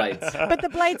into the blades. But the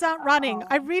blades aren't running.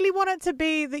 I really want it to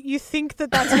be that you think that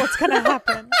that's what's going to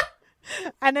happen.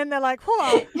 And then they're like,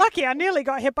 whoa, lucky, I nearly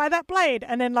got hit by that blade.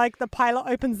 And then, like, the pilot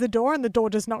opens the door and the door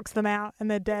just knocks them out and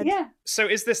they're dead. Yeah. So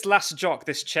is this last jock,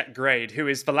 this Chet Grade, who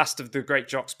is the last of the great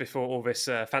jocks before all this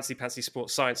fancy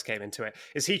sports science came into it,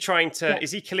 is he trying to,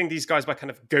 is he killing these guys by kind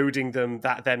of goading them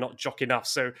that they're not jock enough?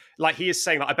 So, like, he is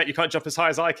saying, like, I bet you can't jump as high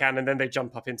as I can, and then they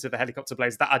jump up into the helicopter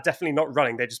blades that are definitely not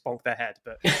running, they just bonk their head.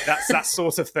 But that's that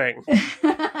sort of thing.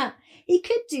 He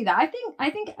could do that.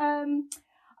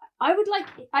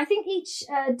 I think each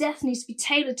death needs to be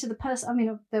tailored to the person. I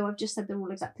mean, though I've just said they're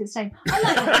all exactly the same. I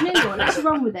like that. You know what? Let's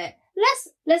run with it.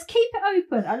 Let's keep it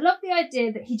open. I love the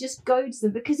idea that he just goads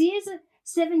them, because he is a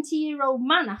 70-year-old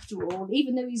man after all,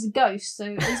 even though he's a ghost,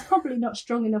 so he's probably not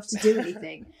strong enough to do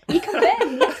anything. He can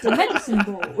barely lift a medicine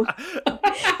ball.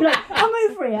 Like, come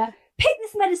over here, pick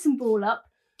this medicine ball up,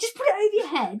 just put it over your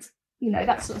head. You know,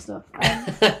 that sort of stuff.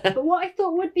 But what I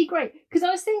thought would be great, because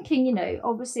I was thinking, you know,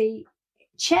 obviously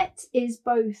Chet is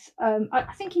both,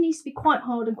 I think he needs to be quite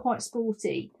hard and quite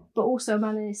sporty, but also a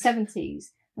man in his 70s.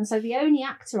 And so the only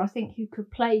actor I think who could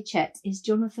play Chet is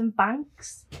Jonathan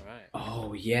Banks. Right.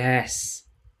 Oh, yes.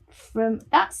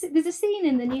 There's a scene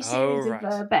in the new series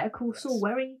of Better Call Saul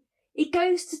where he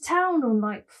goes to town on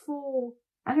like four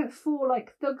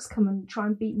like thugs come and try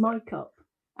and beat Mike up,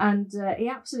 and he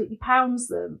absolutely pounds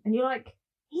them, and you're like,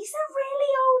 he's a really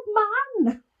old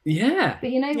man. Yeah.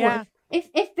 But you know what?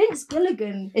 If Vince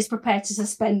Gilligan is prepared to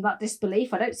suspend that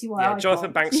disbelief, I don't see why.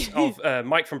 Jonathan Banks of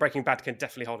Mike from Breaking Bad can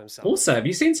definitely hold himself. Also, have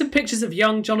you seen some pictures of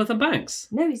young Jonathan Banks?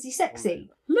 No, is he sexy?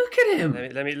 Look at him.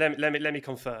 Let me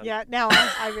confirm. Yeah, now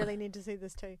I really need to see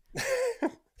this too.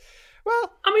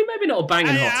 Well, I mean, maybe not a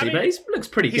banging hottie, but he looks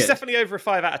pretty good. He's definitely over a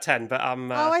 5 out of 10. But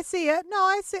Oh, I see it. No,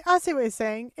 I see what you're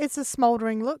saying. It's a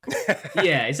smouldering look.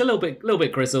 Yeah, he's a little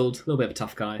bit grizzled, a little bit of a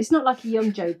tough guy. It's not like a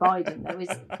young Joe Biden, though, is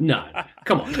it? No,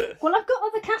 come on. Well, I've got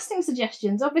other casting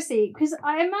suggestions, obviously, because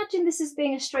I imagine this as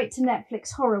being a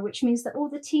straight-to-Netflix horror, which means that all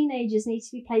the teenagers need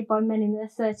to be played by men in their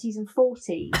 30s and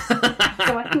 40s.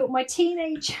 So I thought my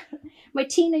teenage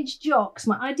jocks,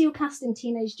 my ideal casting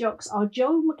teenage jocks are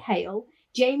Joel McHale,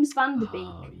 James Van Der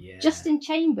Beek, Justin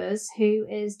Chambers, who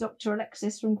is Dr.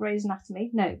 Alexis from Grey's Anatomy.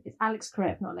 No, it's Alex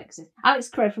Karev, not Alexis. Alex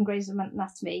Karev from Grey's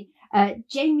Anatomy.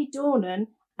 Jamie Dornan,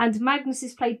 and Magnus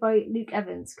is played by Luke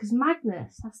Evans, because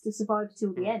Magnus has to survive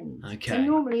till the end. Okay. So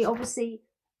normally, obviously,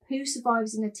 who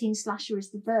survives in a teen slasher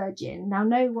is the virgin. Now,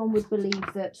 no one would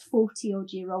believe that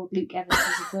 40-odd-year-old Luke Evans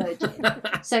is a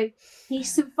virgin. So he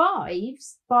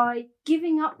survives by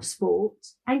giving up sport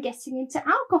and getting into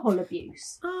alcohol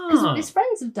abuse. Because all his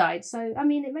friends have died. So, I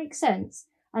mean, it makes sense.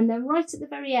 And then right at the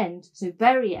very end,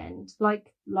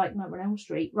 like Nightmare on Elm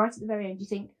Street, right at the very end, you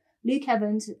think Luke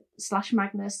Evans /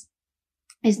 Magnus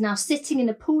is now sitting in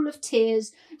a pool of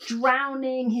tears,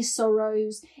 drowning his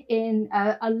sorrows in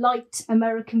a light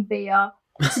American beer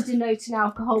to denote an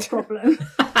alcohol problem.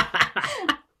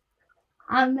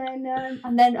 And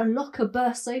then a locker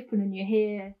bursts open and you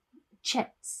hear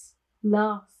Chet's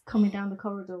laugh coming down the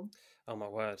corridor. Oh my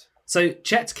word. So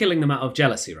Chet's killing them out of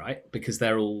jealousy, right? Because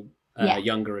they're all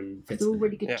younger and fitter. They're all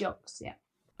really good Yeah. jocks, yeah.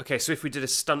 Okay, so if we did a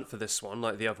stunt for this one,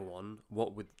 like the other one,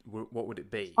 what would it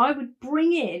be? I would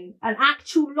bring in an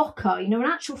actual locker, an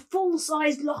actual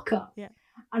full-sized locker. Yeah.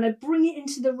 And I'd bring it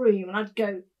into the room and I'd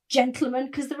go, gentlemen,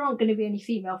 because there aren't going to be any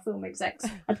female film execs.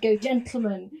 I'd go,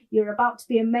 gentlemen, you're about to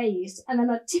be amazed. And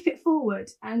then I'd tip it forward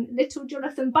and little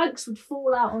Jonathan Banks would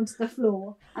fall out onto the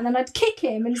floor. And then I'd kick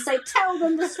him and say, tell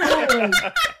them the story.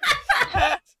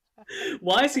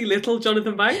 Why is he little,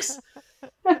 Jonathan Banks?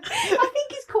 I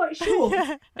think he's quite short.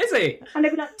 Is he? And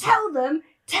they'd be like, tell them,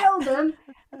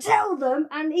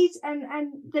 and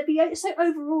they'd be so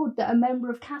overawed that a member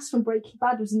of cast from Breaking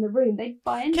Bad was in the room, they'd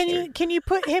buy anything. Can you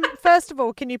put him, first of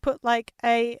all, can you put like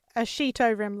a sheet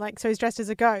over him, like so he's dressed as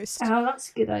a ghost? Oh, that's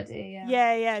a good idea,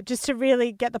 Yeah, just to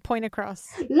really get the point across.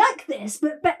 Like this,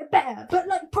 but better, but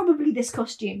like probably this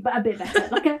costume, but a bit better.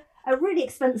 Like a really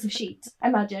expensive sheet,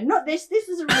 imagine. Not this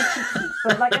was a really cheap sheet,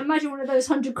 but like imagine one of those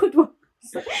 100 quid ones.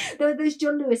 Those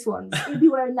John Lewis ones. He'd be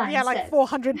wearing that Yeah, instead. like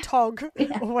 400 tog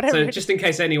or whatever. So just in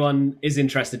case anyone is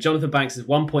interested, Jonathan Banks is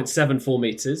 1.74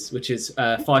 metres, which is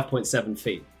 5.7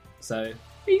 feet. So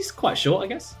he's quite short, I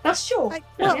guess. That's short.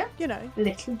 Well,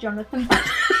 Little Jonathan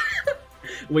Banks.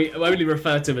 We only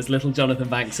refer to him as Little Jonathan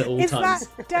Banks at all times.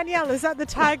 Danielle, is that the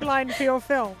tagline for your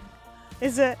film?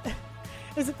 Is it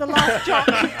the last job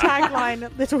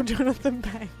tagline, Little Jonathan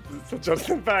Banks? Little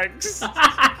Jonathan Banks.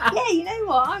 Yeah, you know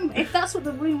what? If that's what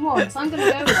the room wants, I'm going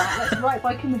to go with that. Let's write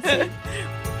by committee.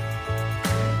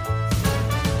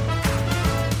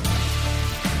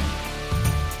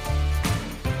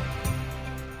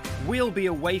 We'll be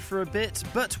away for a bit,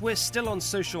 but we're still on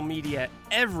social media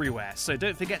everywhere, so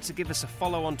don't forget to give us a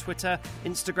follow on Twitter,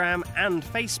 Instagram, and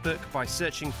Facebook by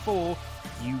searching for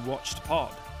You Watched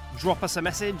Pod. Drop us a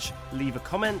message, leave a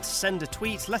comment, send a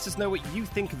tweet, let us know what you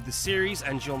think of the series,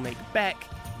 and you'll make Beck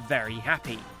very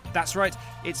happy. That's right,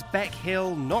 it's Beck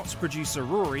Hill, not producer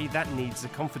Rory, that needs a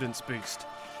confidence boost.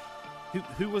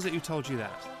 Who was it who told you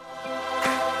that?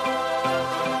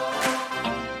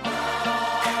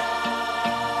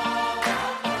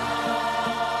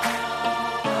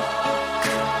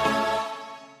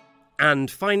 And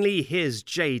finally, here's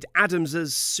Jade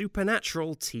Adams's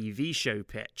Supernatural TV show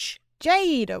pitch.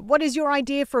 Jade, what is your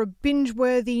idea for a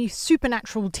binge-worthy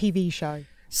supernatural TV show?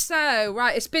 So,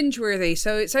 right, it's binge-worthy.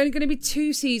 So it's only going to be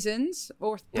 2 seasons,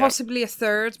 or possibly a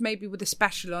third, maybe with a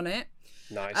special on it.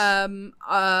 Nice.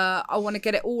 I want to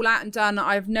get it all out and done.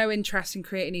 I have no interest in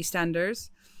creating EastEnders.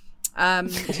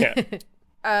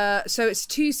 So it's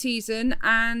 2 season,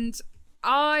 and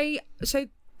so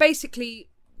basically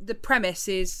the premise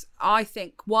is, I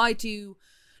think, why do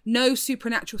no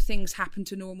supernatural things happen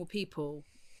to normal people?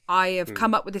 I have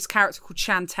come up with this character called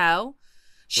Chantel.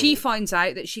 She finds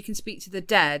out that she can speak to the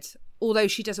dead, although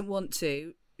she doesn't want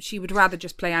to. She would rather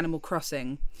just play Animal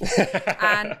Crossing.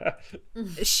 And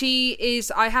she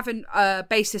is, I haven't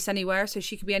based this anywhere, so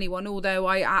she could be anyone, although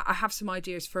I have some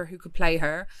ideas for who could play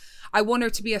her. I want her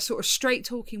to be a sort of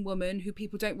straight-talking woman who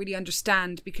people don't really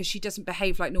understand because she doesn't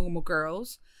behave like normal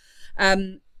girls.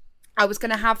 I was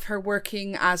going to have her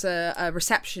working as a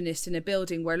receptionist in a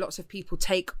building where lots of people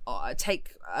take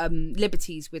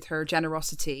liberties with her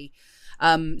generosity.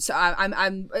 So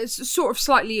I'm sort of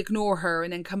slightly ignore her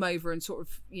and then come over and sort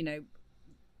of,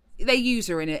 they use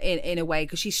her in a way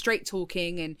because she's straight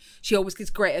talking and she always gives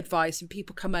great advice, and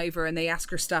people come over and they ask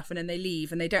her stuff and then they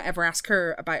leave and they don't ever ask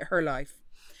her about her life.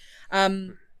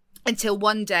 Until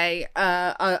one day,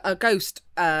 a ghost,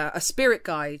 a spirit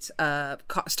guide,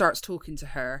 starts talking to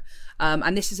her.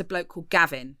 And this is a bloke called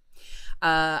Gavin.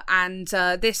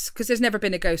 This, because there's never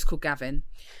been a ghost called Gavin.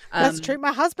 That's true.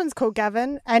 My husband's called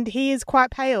Gavin, and he is quite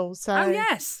pale. So oh,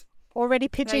 yes. Already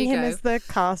pitching him as the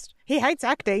cast. He hates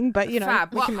acting, but,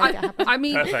 Fab. We can make it happen. I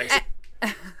mean,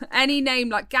 any name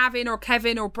like Gavin or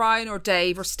Kevin or Brian or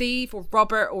Dave or Steve or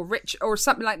Robert or Rich or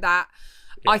something like that,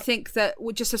 I think that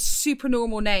would just a super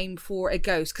normal name for a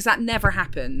ghost, because that never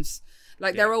happens.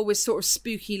 Like they're always sort of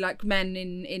spooky, like men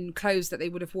in clothes that they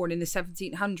would have worn in the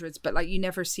 1700s. But like you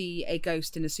never see a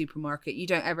ghost in a supermarket. You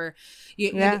don't ever,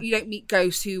 you don't meet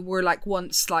ghosts who were like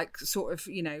once like sort of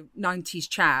 90s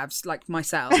chavs like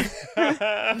myself.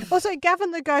 Also,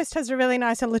 Gavin the Ghost has a really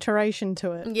nice alliteration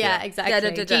to it. Yeah,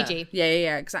 exactly. Gigi.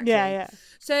 Yeah, exactly. Yeah.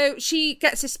 So she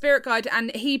gets a spirit guide,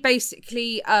 and he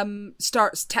basically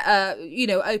starts,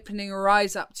 opening her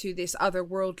eyes up to this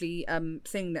otherworldly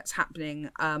thing that's happening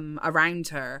around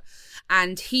her.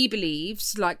 And he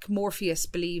believes, like Morpheus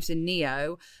believes in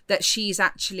Neo, that she's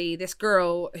actually this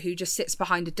girl who just sits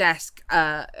behind a desk,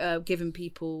 giving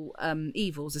people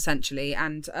evils, essentially.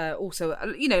 And also,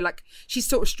 like she's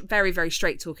sort of very, very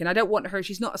straight talking. I don't want her.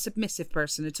 She's not a submissive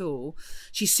person at all.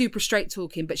 She's super straight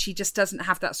talking, but she just doesn't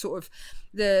have that sort of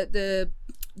the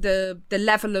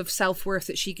level of self-worth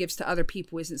that she gives to other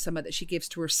people isn't something that she gives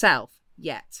to herself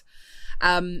yet.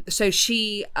 So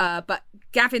she, but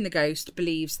Gavin the Ghost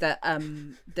believes that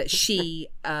she,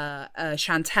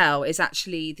 Chantel, is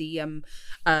actually the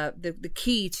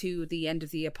key to the end of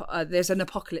the. There's an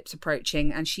apocalypse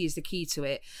approaching, and she is the key to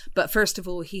it. But first of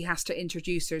all, he has to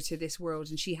introduce her to this world,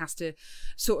 and she has to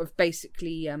sort of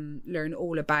basically learn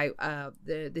all about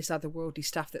this otherworldly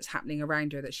stuff that's happening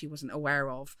around her that she wasn't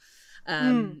aware of.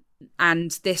 And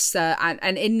this,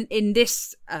 and in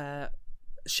this.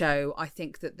 Show, I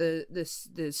think that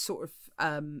the sort of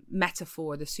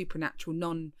metaphor, the supernatural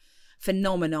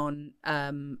non-phenomenon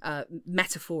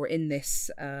metaphor in this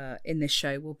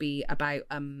show will be about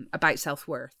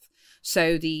self-worth.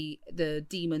 So the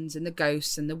demons and the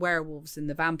ghosts and the werewolves and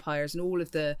the vampires and all of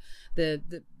the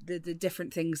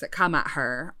different things that come at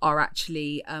her are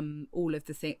actually all of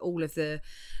the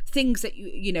things that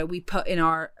we put in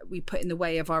the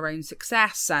way of our own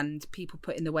success, and people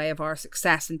put in the way of our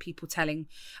success, and people telling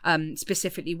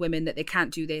specifically women that they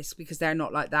can't do this because they're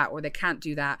not like that, or they can't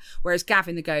do that. Whereas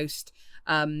Gavin the Ghost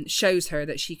shows her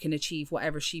that she can achieve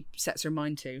whatever she sets her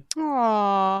mind to.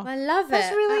 Aww, I love it.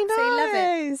 That's really Absolutely nice. Love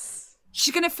it.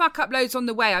 She's going to fuck up loads on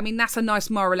the way. I mean, that's a nice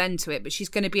moral end to it, but she's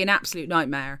going to be an absolute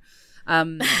nightmare.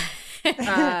 She'll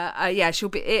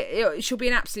be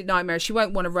an absolute nightmare. She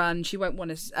won't want to run. She won't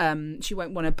want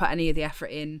to put any of the effort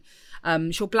in.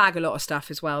 She'll blag a lot of stuff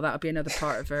as well. That'll be another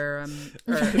part of her.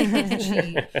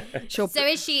 So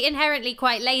is she inherently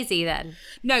quite lazy then?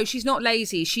 No, she's not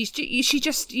lazy. She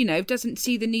just doesn't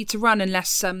see the need to run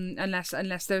unless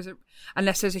there's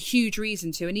a huge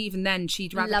reason to, and even then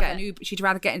she'd rather get an Uber. She'd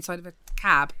rather get inside of a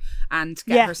cab and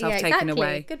get herself taken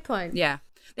away. Good point. Yeah.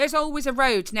 There's always a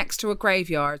road next to a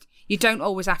graveyard. You don't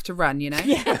always have to run,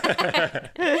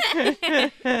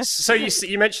 So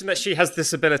you mentioned that she has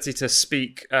this ability to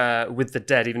speak with the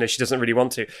dead, even though she doesn't really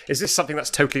want to. Is this something that's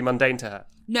totally mundane to her?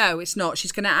 No, it's not.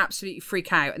 She's going to absolutely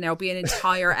freak out, and there'll be an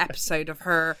entire episode of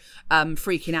her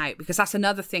freaking out, because that's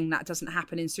another thing that doesn't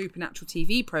happen in supernatural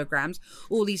TV programs.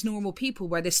 All these normal people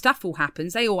where this stuff all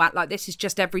happens, they all act like this is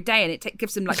just every day, and it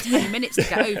gives them like 20 minutes to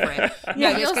get over it.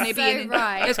 No, there's going to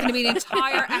be an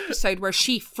entire episode where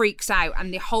she freaks out,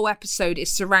 and the whole episode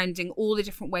is surrounding all the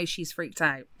different ways she's freaked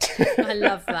out. I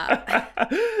love that.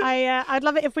 I'd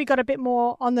love it if we got a bit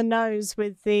more on the nose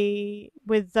with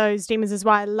those demons as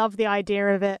well. I love the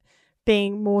idea of it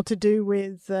being more to do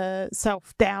with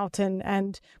self-doubt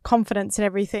and confidence and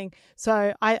everything.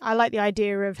 So I like the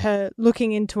idea of her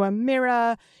looking into a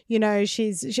mirror.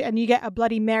 And you get a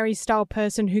Bloody Mary style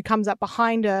person who comes up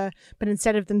behind her, but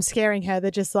instead of them scaring her,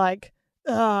 they're just like,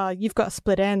 you've got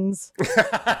split ends.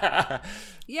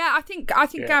 Yeah, I think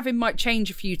Gavin might change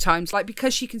a few times, like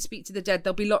because she can speak to the dead.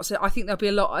 There'll be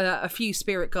a few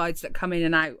spirit guides that come in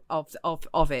and out of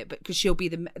it, but because she'll be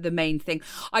the main thing.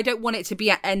 I don't want it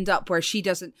to end up where she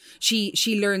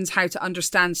learns how to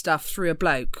understand stuff through a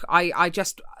bloke. I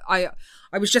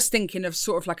was just thinking of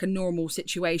sort of like a normal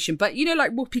situation, but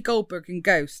like Whoopi Goldberg and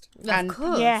Ghost. Of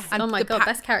course. Yeah. And oh my God,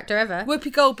 best character ever.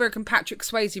 Whoopi Goldberg and Patrick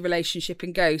Swayze relationship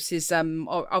in Ghost is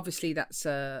obviously that's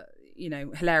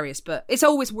hilarious, but it's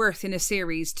always worth in a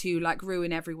series to like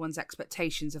ruin everyone's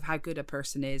expectations of how good a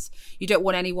person is. You don't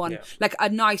want anyone like a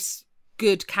nice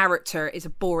good character is a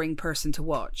boring person to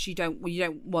watch. You don't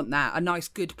want that. A nice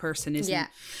good person isn't. Yeah.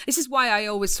 This is why I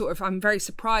always I'm very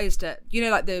surprised at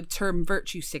like the term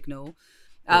virtue signal.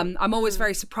 I'm always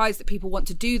very surprised that people want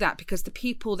to do that, because the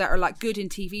people that are like good in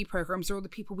TV programs are all the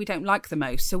people we don't like the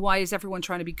most. So why is everyone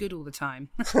trying to be good all the time?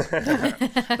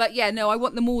 But yeah, no, I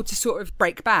want them all to sort of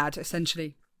break bad,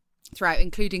 essentially. throughout,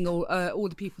 including all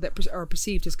the people that are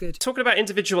perceived as good. Talking about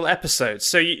individual episodes,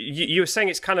 so you were saying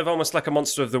it's kind of almost like a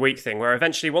Monster of the Week thing, where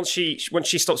eventually once she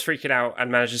stops freaking out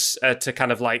and manages to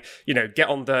kind of like, you know, get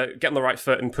on the right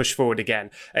foot and push forward again,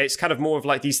 it's kind of more of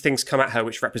like these things come at her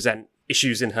which represent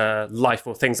issues in her life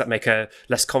or things that make her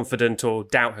less confident or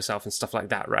doubt herself and stuff like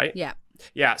that, right?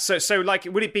 Yeah. So like,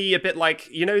 would it be a bit like,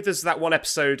 you know, there's that one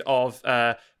episode of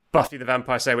Buffy the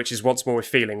Vampire Slayer, which is Once More with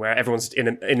Feeling, where everyone's in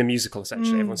a musical,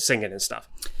 essentially. Everyone's singing and stuff.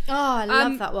 Oh, I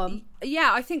love that one.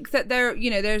 Yeah, I think that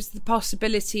there's the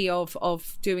possibility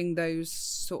of doing those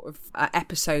sort of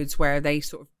episodes where they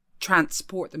sort of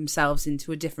transport themselves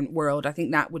into a different world. I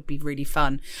think that would be really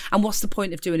fun. And what's the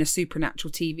point of doing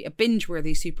a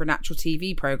binge-worthy supernatural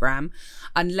TV program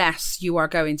unless you are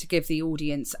going to give the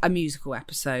audience a musical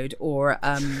episode or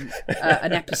an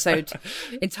episode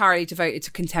entirely devoted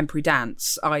to contemporary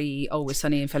dance, i.e. Always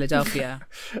Sunny in Philadelphia,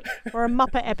 or a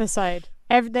Muppet episode.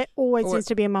 There always needs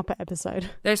to be a Muppet episode.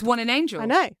 There's one in Angel. I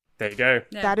know. There you go.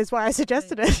 Yeah. That is why I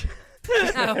suggested it.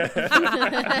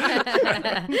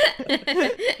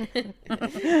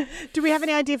 Do we have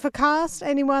any idea for cast?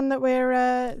 Anyone that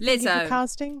we're thinking Lizzo. for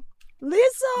casting?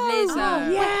 Lizzo.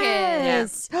 Lizzo.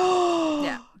 Yes.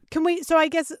 Yeah. Can we? So I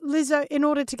guess Lizzo, in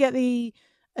order to get the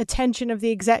attention of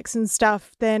the execs and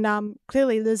stuff, then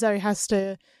clearly Lizzo has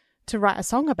to write a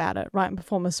song about it, write and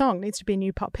perform a song. Needs to be a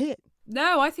new pop hit.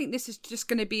 No, I think this is just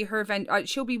going to be her event.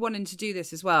 She'll be wanting to do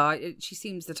this as well. She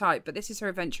seems the type, but this is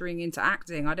her venturing into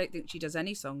acting. I don't think she does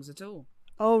any songs at all.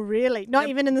 Oh, really? Not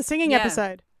even in the singing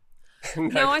episode?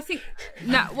 No, I think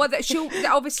no. Well, she'll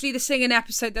obviously the singing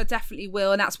episode. They definitely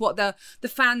will, and that's what the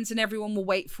fans and everyone will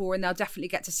wait for, and they'll definitely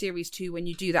get to series 2 when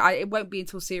you do that. It won't be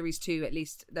until series 2 at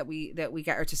least that we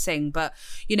get her to sing. But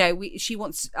you know, she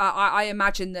wants. I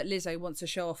imagine that Lizzo wants to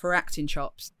show off her acting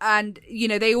chops, and you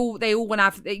know they all want to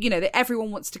have. You know, everyone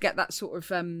wants to get that sort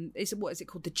of what is it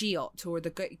called, the GIOT or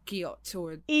the GIOT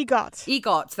or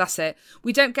EGOT. That's it.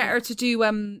 We don't get her to do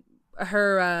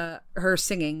her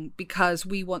singing because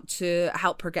we want to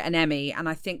help her get an Emmy, and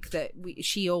I think that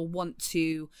she'll want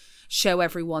to show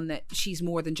everyone that she's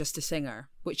more than just a singer,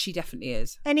 which she definitely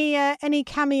is. Any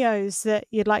cameos that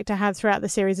you'd like to have throughout the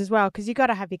series as well? Because you got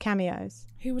to have your cameos.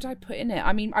 Who would I put in it?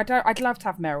 I mean, I'd love to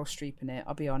have Meryl Streep in it.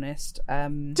 I'll be honest.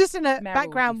 Just in a Meryl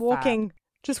background walking. Fab.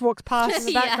 Just walks past in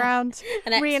the Yeah. background,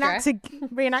 An extra.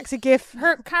 reenacts a gif.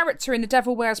 Her character in The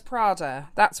Devil Wears Prada,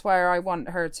 that's where I want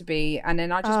her to be. And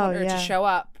then I just want her to show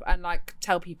up and like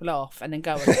tell people off and then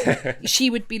go again.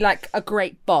 She would be like a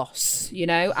great boss, you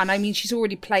know? And I mean, she's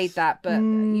already played that, but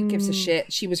who gives a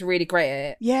shit? She was really great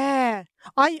at it. Yeah.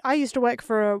 I used to work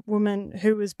for a woman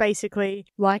who was basically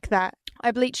like that. I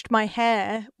bleached my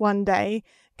hair one day,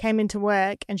 came into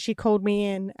work, and she called me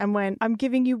in and went, "I'm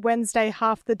giving you Wednesday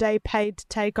half the day paid to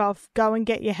take off. Go and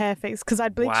get your hair fixed," because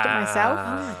I'd bleached it myself.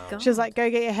 Oh, she was like, "Go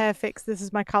get your hair fixed. This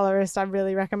is my colorist. I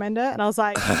really recommend her." And I was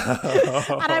like,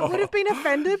 and I would have been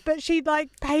offended, but she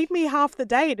like paid me half the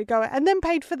day to go and then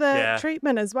paid for the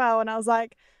treatment as well. And I was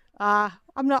like,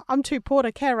 I'm too poor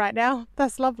to care right now.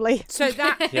 That's lovely. So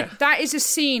that is a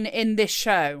scene in this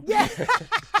show. Yeah.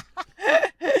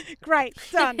 Great,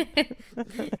 done.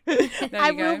 I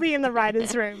will be in the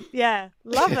writer's room. Yeah,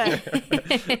 love it.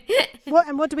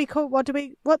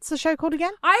 What's the show called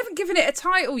again? I haven't given it a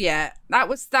title yet. That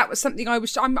was something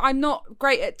I'm not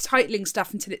great at titling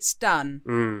stuff until it's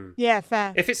done. Yeah,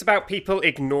 fair. If it's about people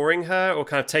ignoring her or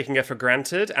kind of taking her for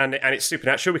granted and it's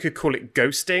supernatural, we could call it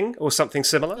ghosting or something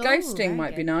similar. Ghosting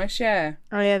might be nice, yeah.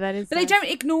 Oh yeah, that is. But they don't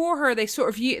ignore her. They sort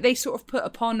of put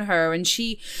upon her, and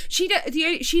she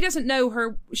doesn't know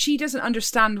her. She doesn't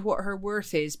understand what her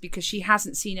worth is because she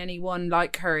hasn't seen anyone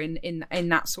like her in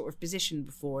that sort of position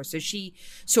before. So she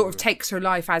sort of takes her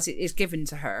life as it is given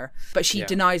to her, but she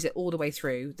denies it all the way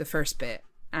through the first bit.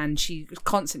 And she's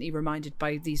constantly reminded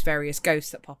by these various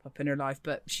ghosts that pop up in her life,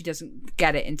 but she doesn't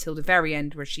get it until the very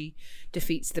end where she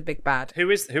defeats the big bad. Who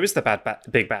is the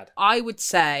big bad? I would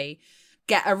say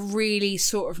get a really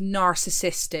sort of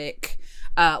narcissistic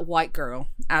white girl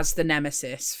as the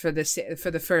nemesis for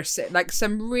the first, like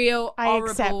some real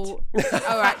horrible.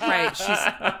 All right, great,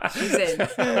 she's in.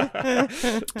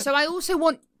 So I also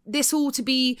want this all to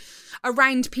be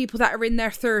around people that are in their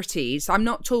 30s. I'm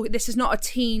not talking. This is not a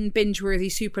teen binge-worthy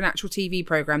supernatural TV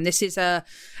program. This is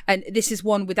this is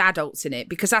one with adults in it,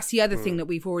 because that's the other thing that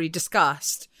we've already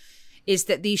discussed, is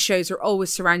that these shows are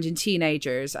always surrounding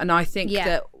teenagers, and I think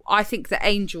that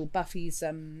Angel, Buffy's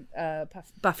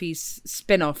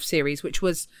spin-off series, which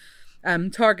was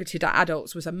targeted at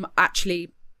adults, was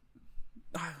actually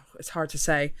it's hard to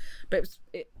say, but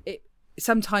it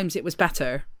sometimes it was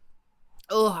better.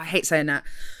 Oh, I hate saying that.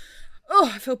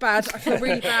 I feel bad. I feel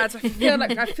really bad. I feel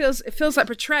like it feels like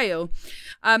betrayal.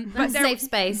 But safe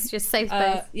space, just safe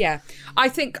space. Yeah, I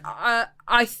think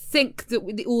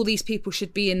that all these people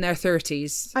should be in their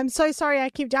 30s. I'm so sorry.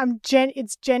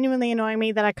 It's genuinely annoying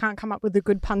me that I can't come up with a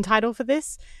good pun title for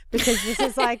this, because this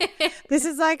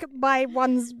is like my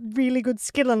one really good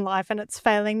skill in life, and it's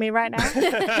failing me right now.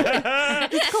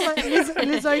 Let's call it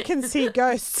Lizzo Can See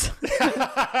Ghosts.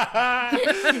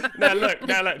 Now look,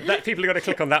 people are going to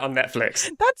click on that on Netflix.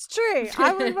 That's true.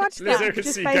 I would watch that. Lizzo Can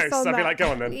See Ghosts. I'd be like,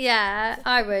 go on then. Yeah,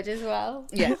 I would as well.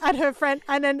 Yeah. And her friend,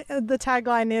 and then the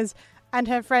tagline is, and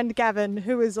her friend Gavin,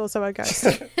 who is also a ghost.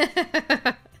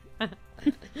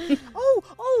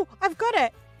 Oh, I've got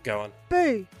it. Go on.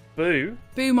 Boo. Boo?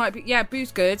 Boo might be, yeah,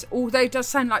 boo's good, although it does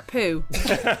sound like poo.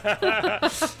 Well,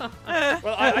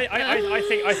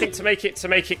 I think to make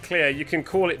it clear, you can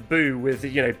call it Boo with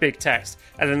big text,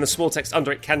 and then the small text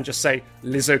under it can just say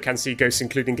Lizzo Can See Ghosts,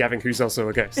 including Gavin, who's also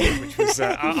a ghost, which was a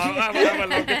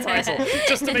longer title,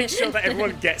 just to make sure that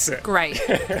everyone gets it. Great.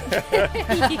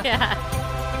 Yeah.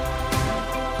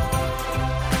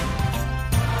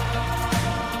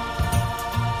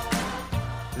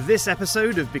 This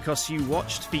episode of Because You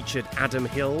Watched featured Adam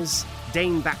Hills,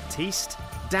 Dane Baptiste,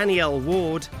 Danielle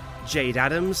Ward, Jade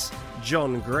Adams,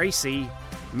 John Gracie,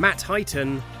 Matt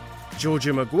Heighton,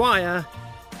 Georgia Maguire,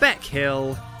 Beck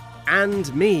Hill,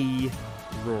 and me,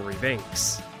 Rory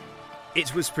Vinks.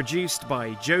 It was produced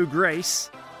by Joe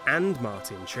Grace and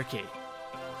Martin Trickey.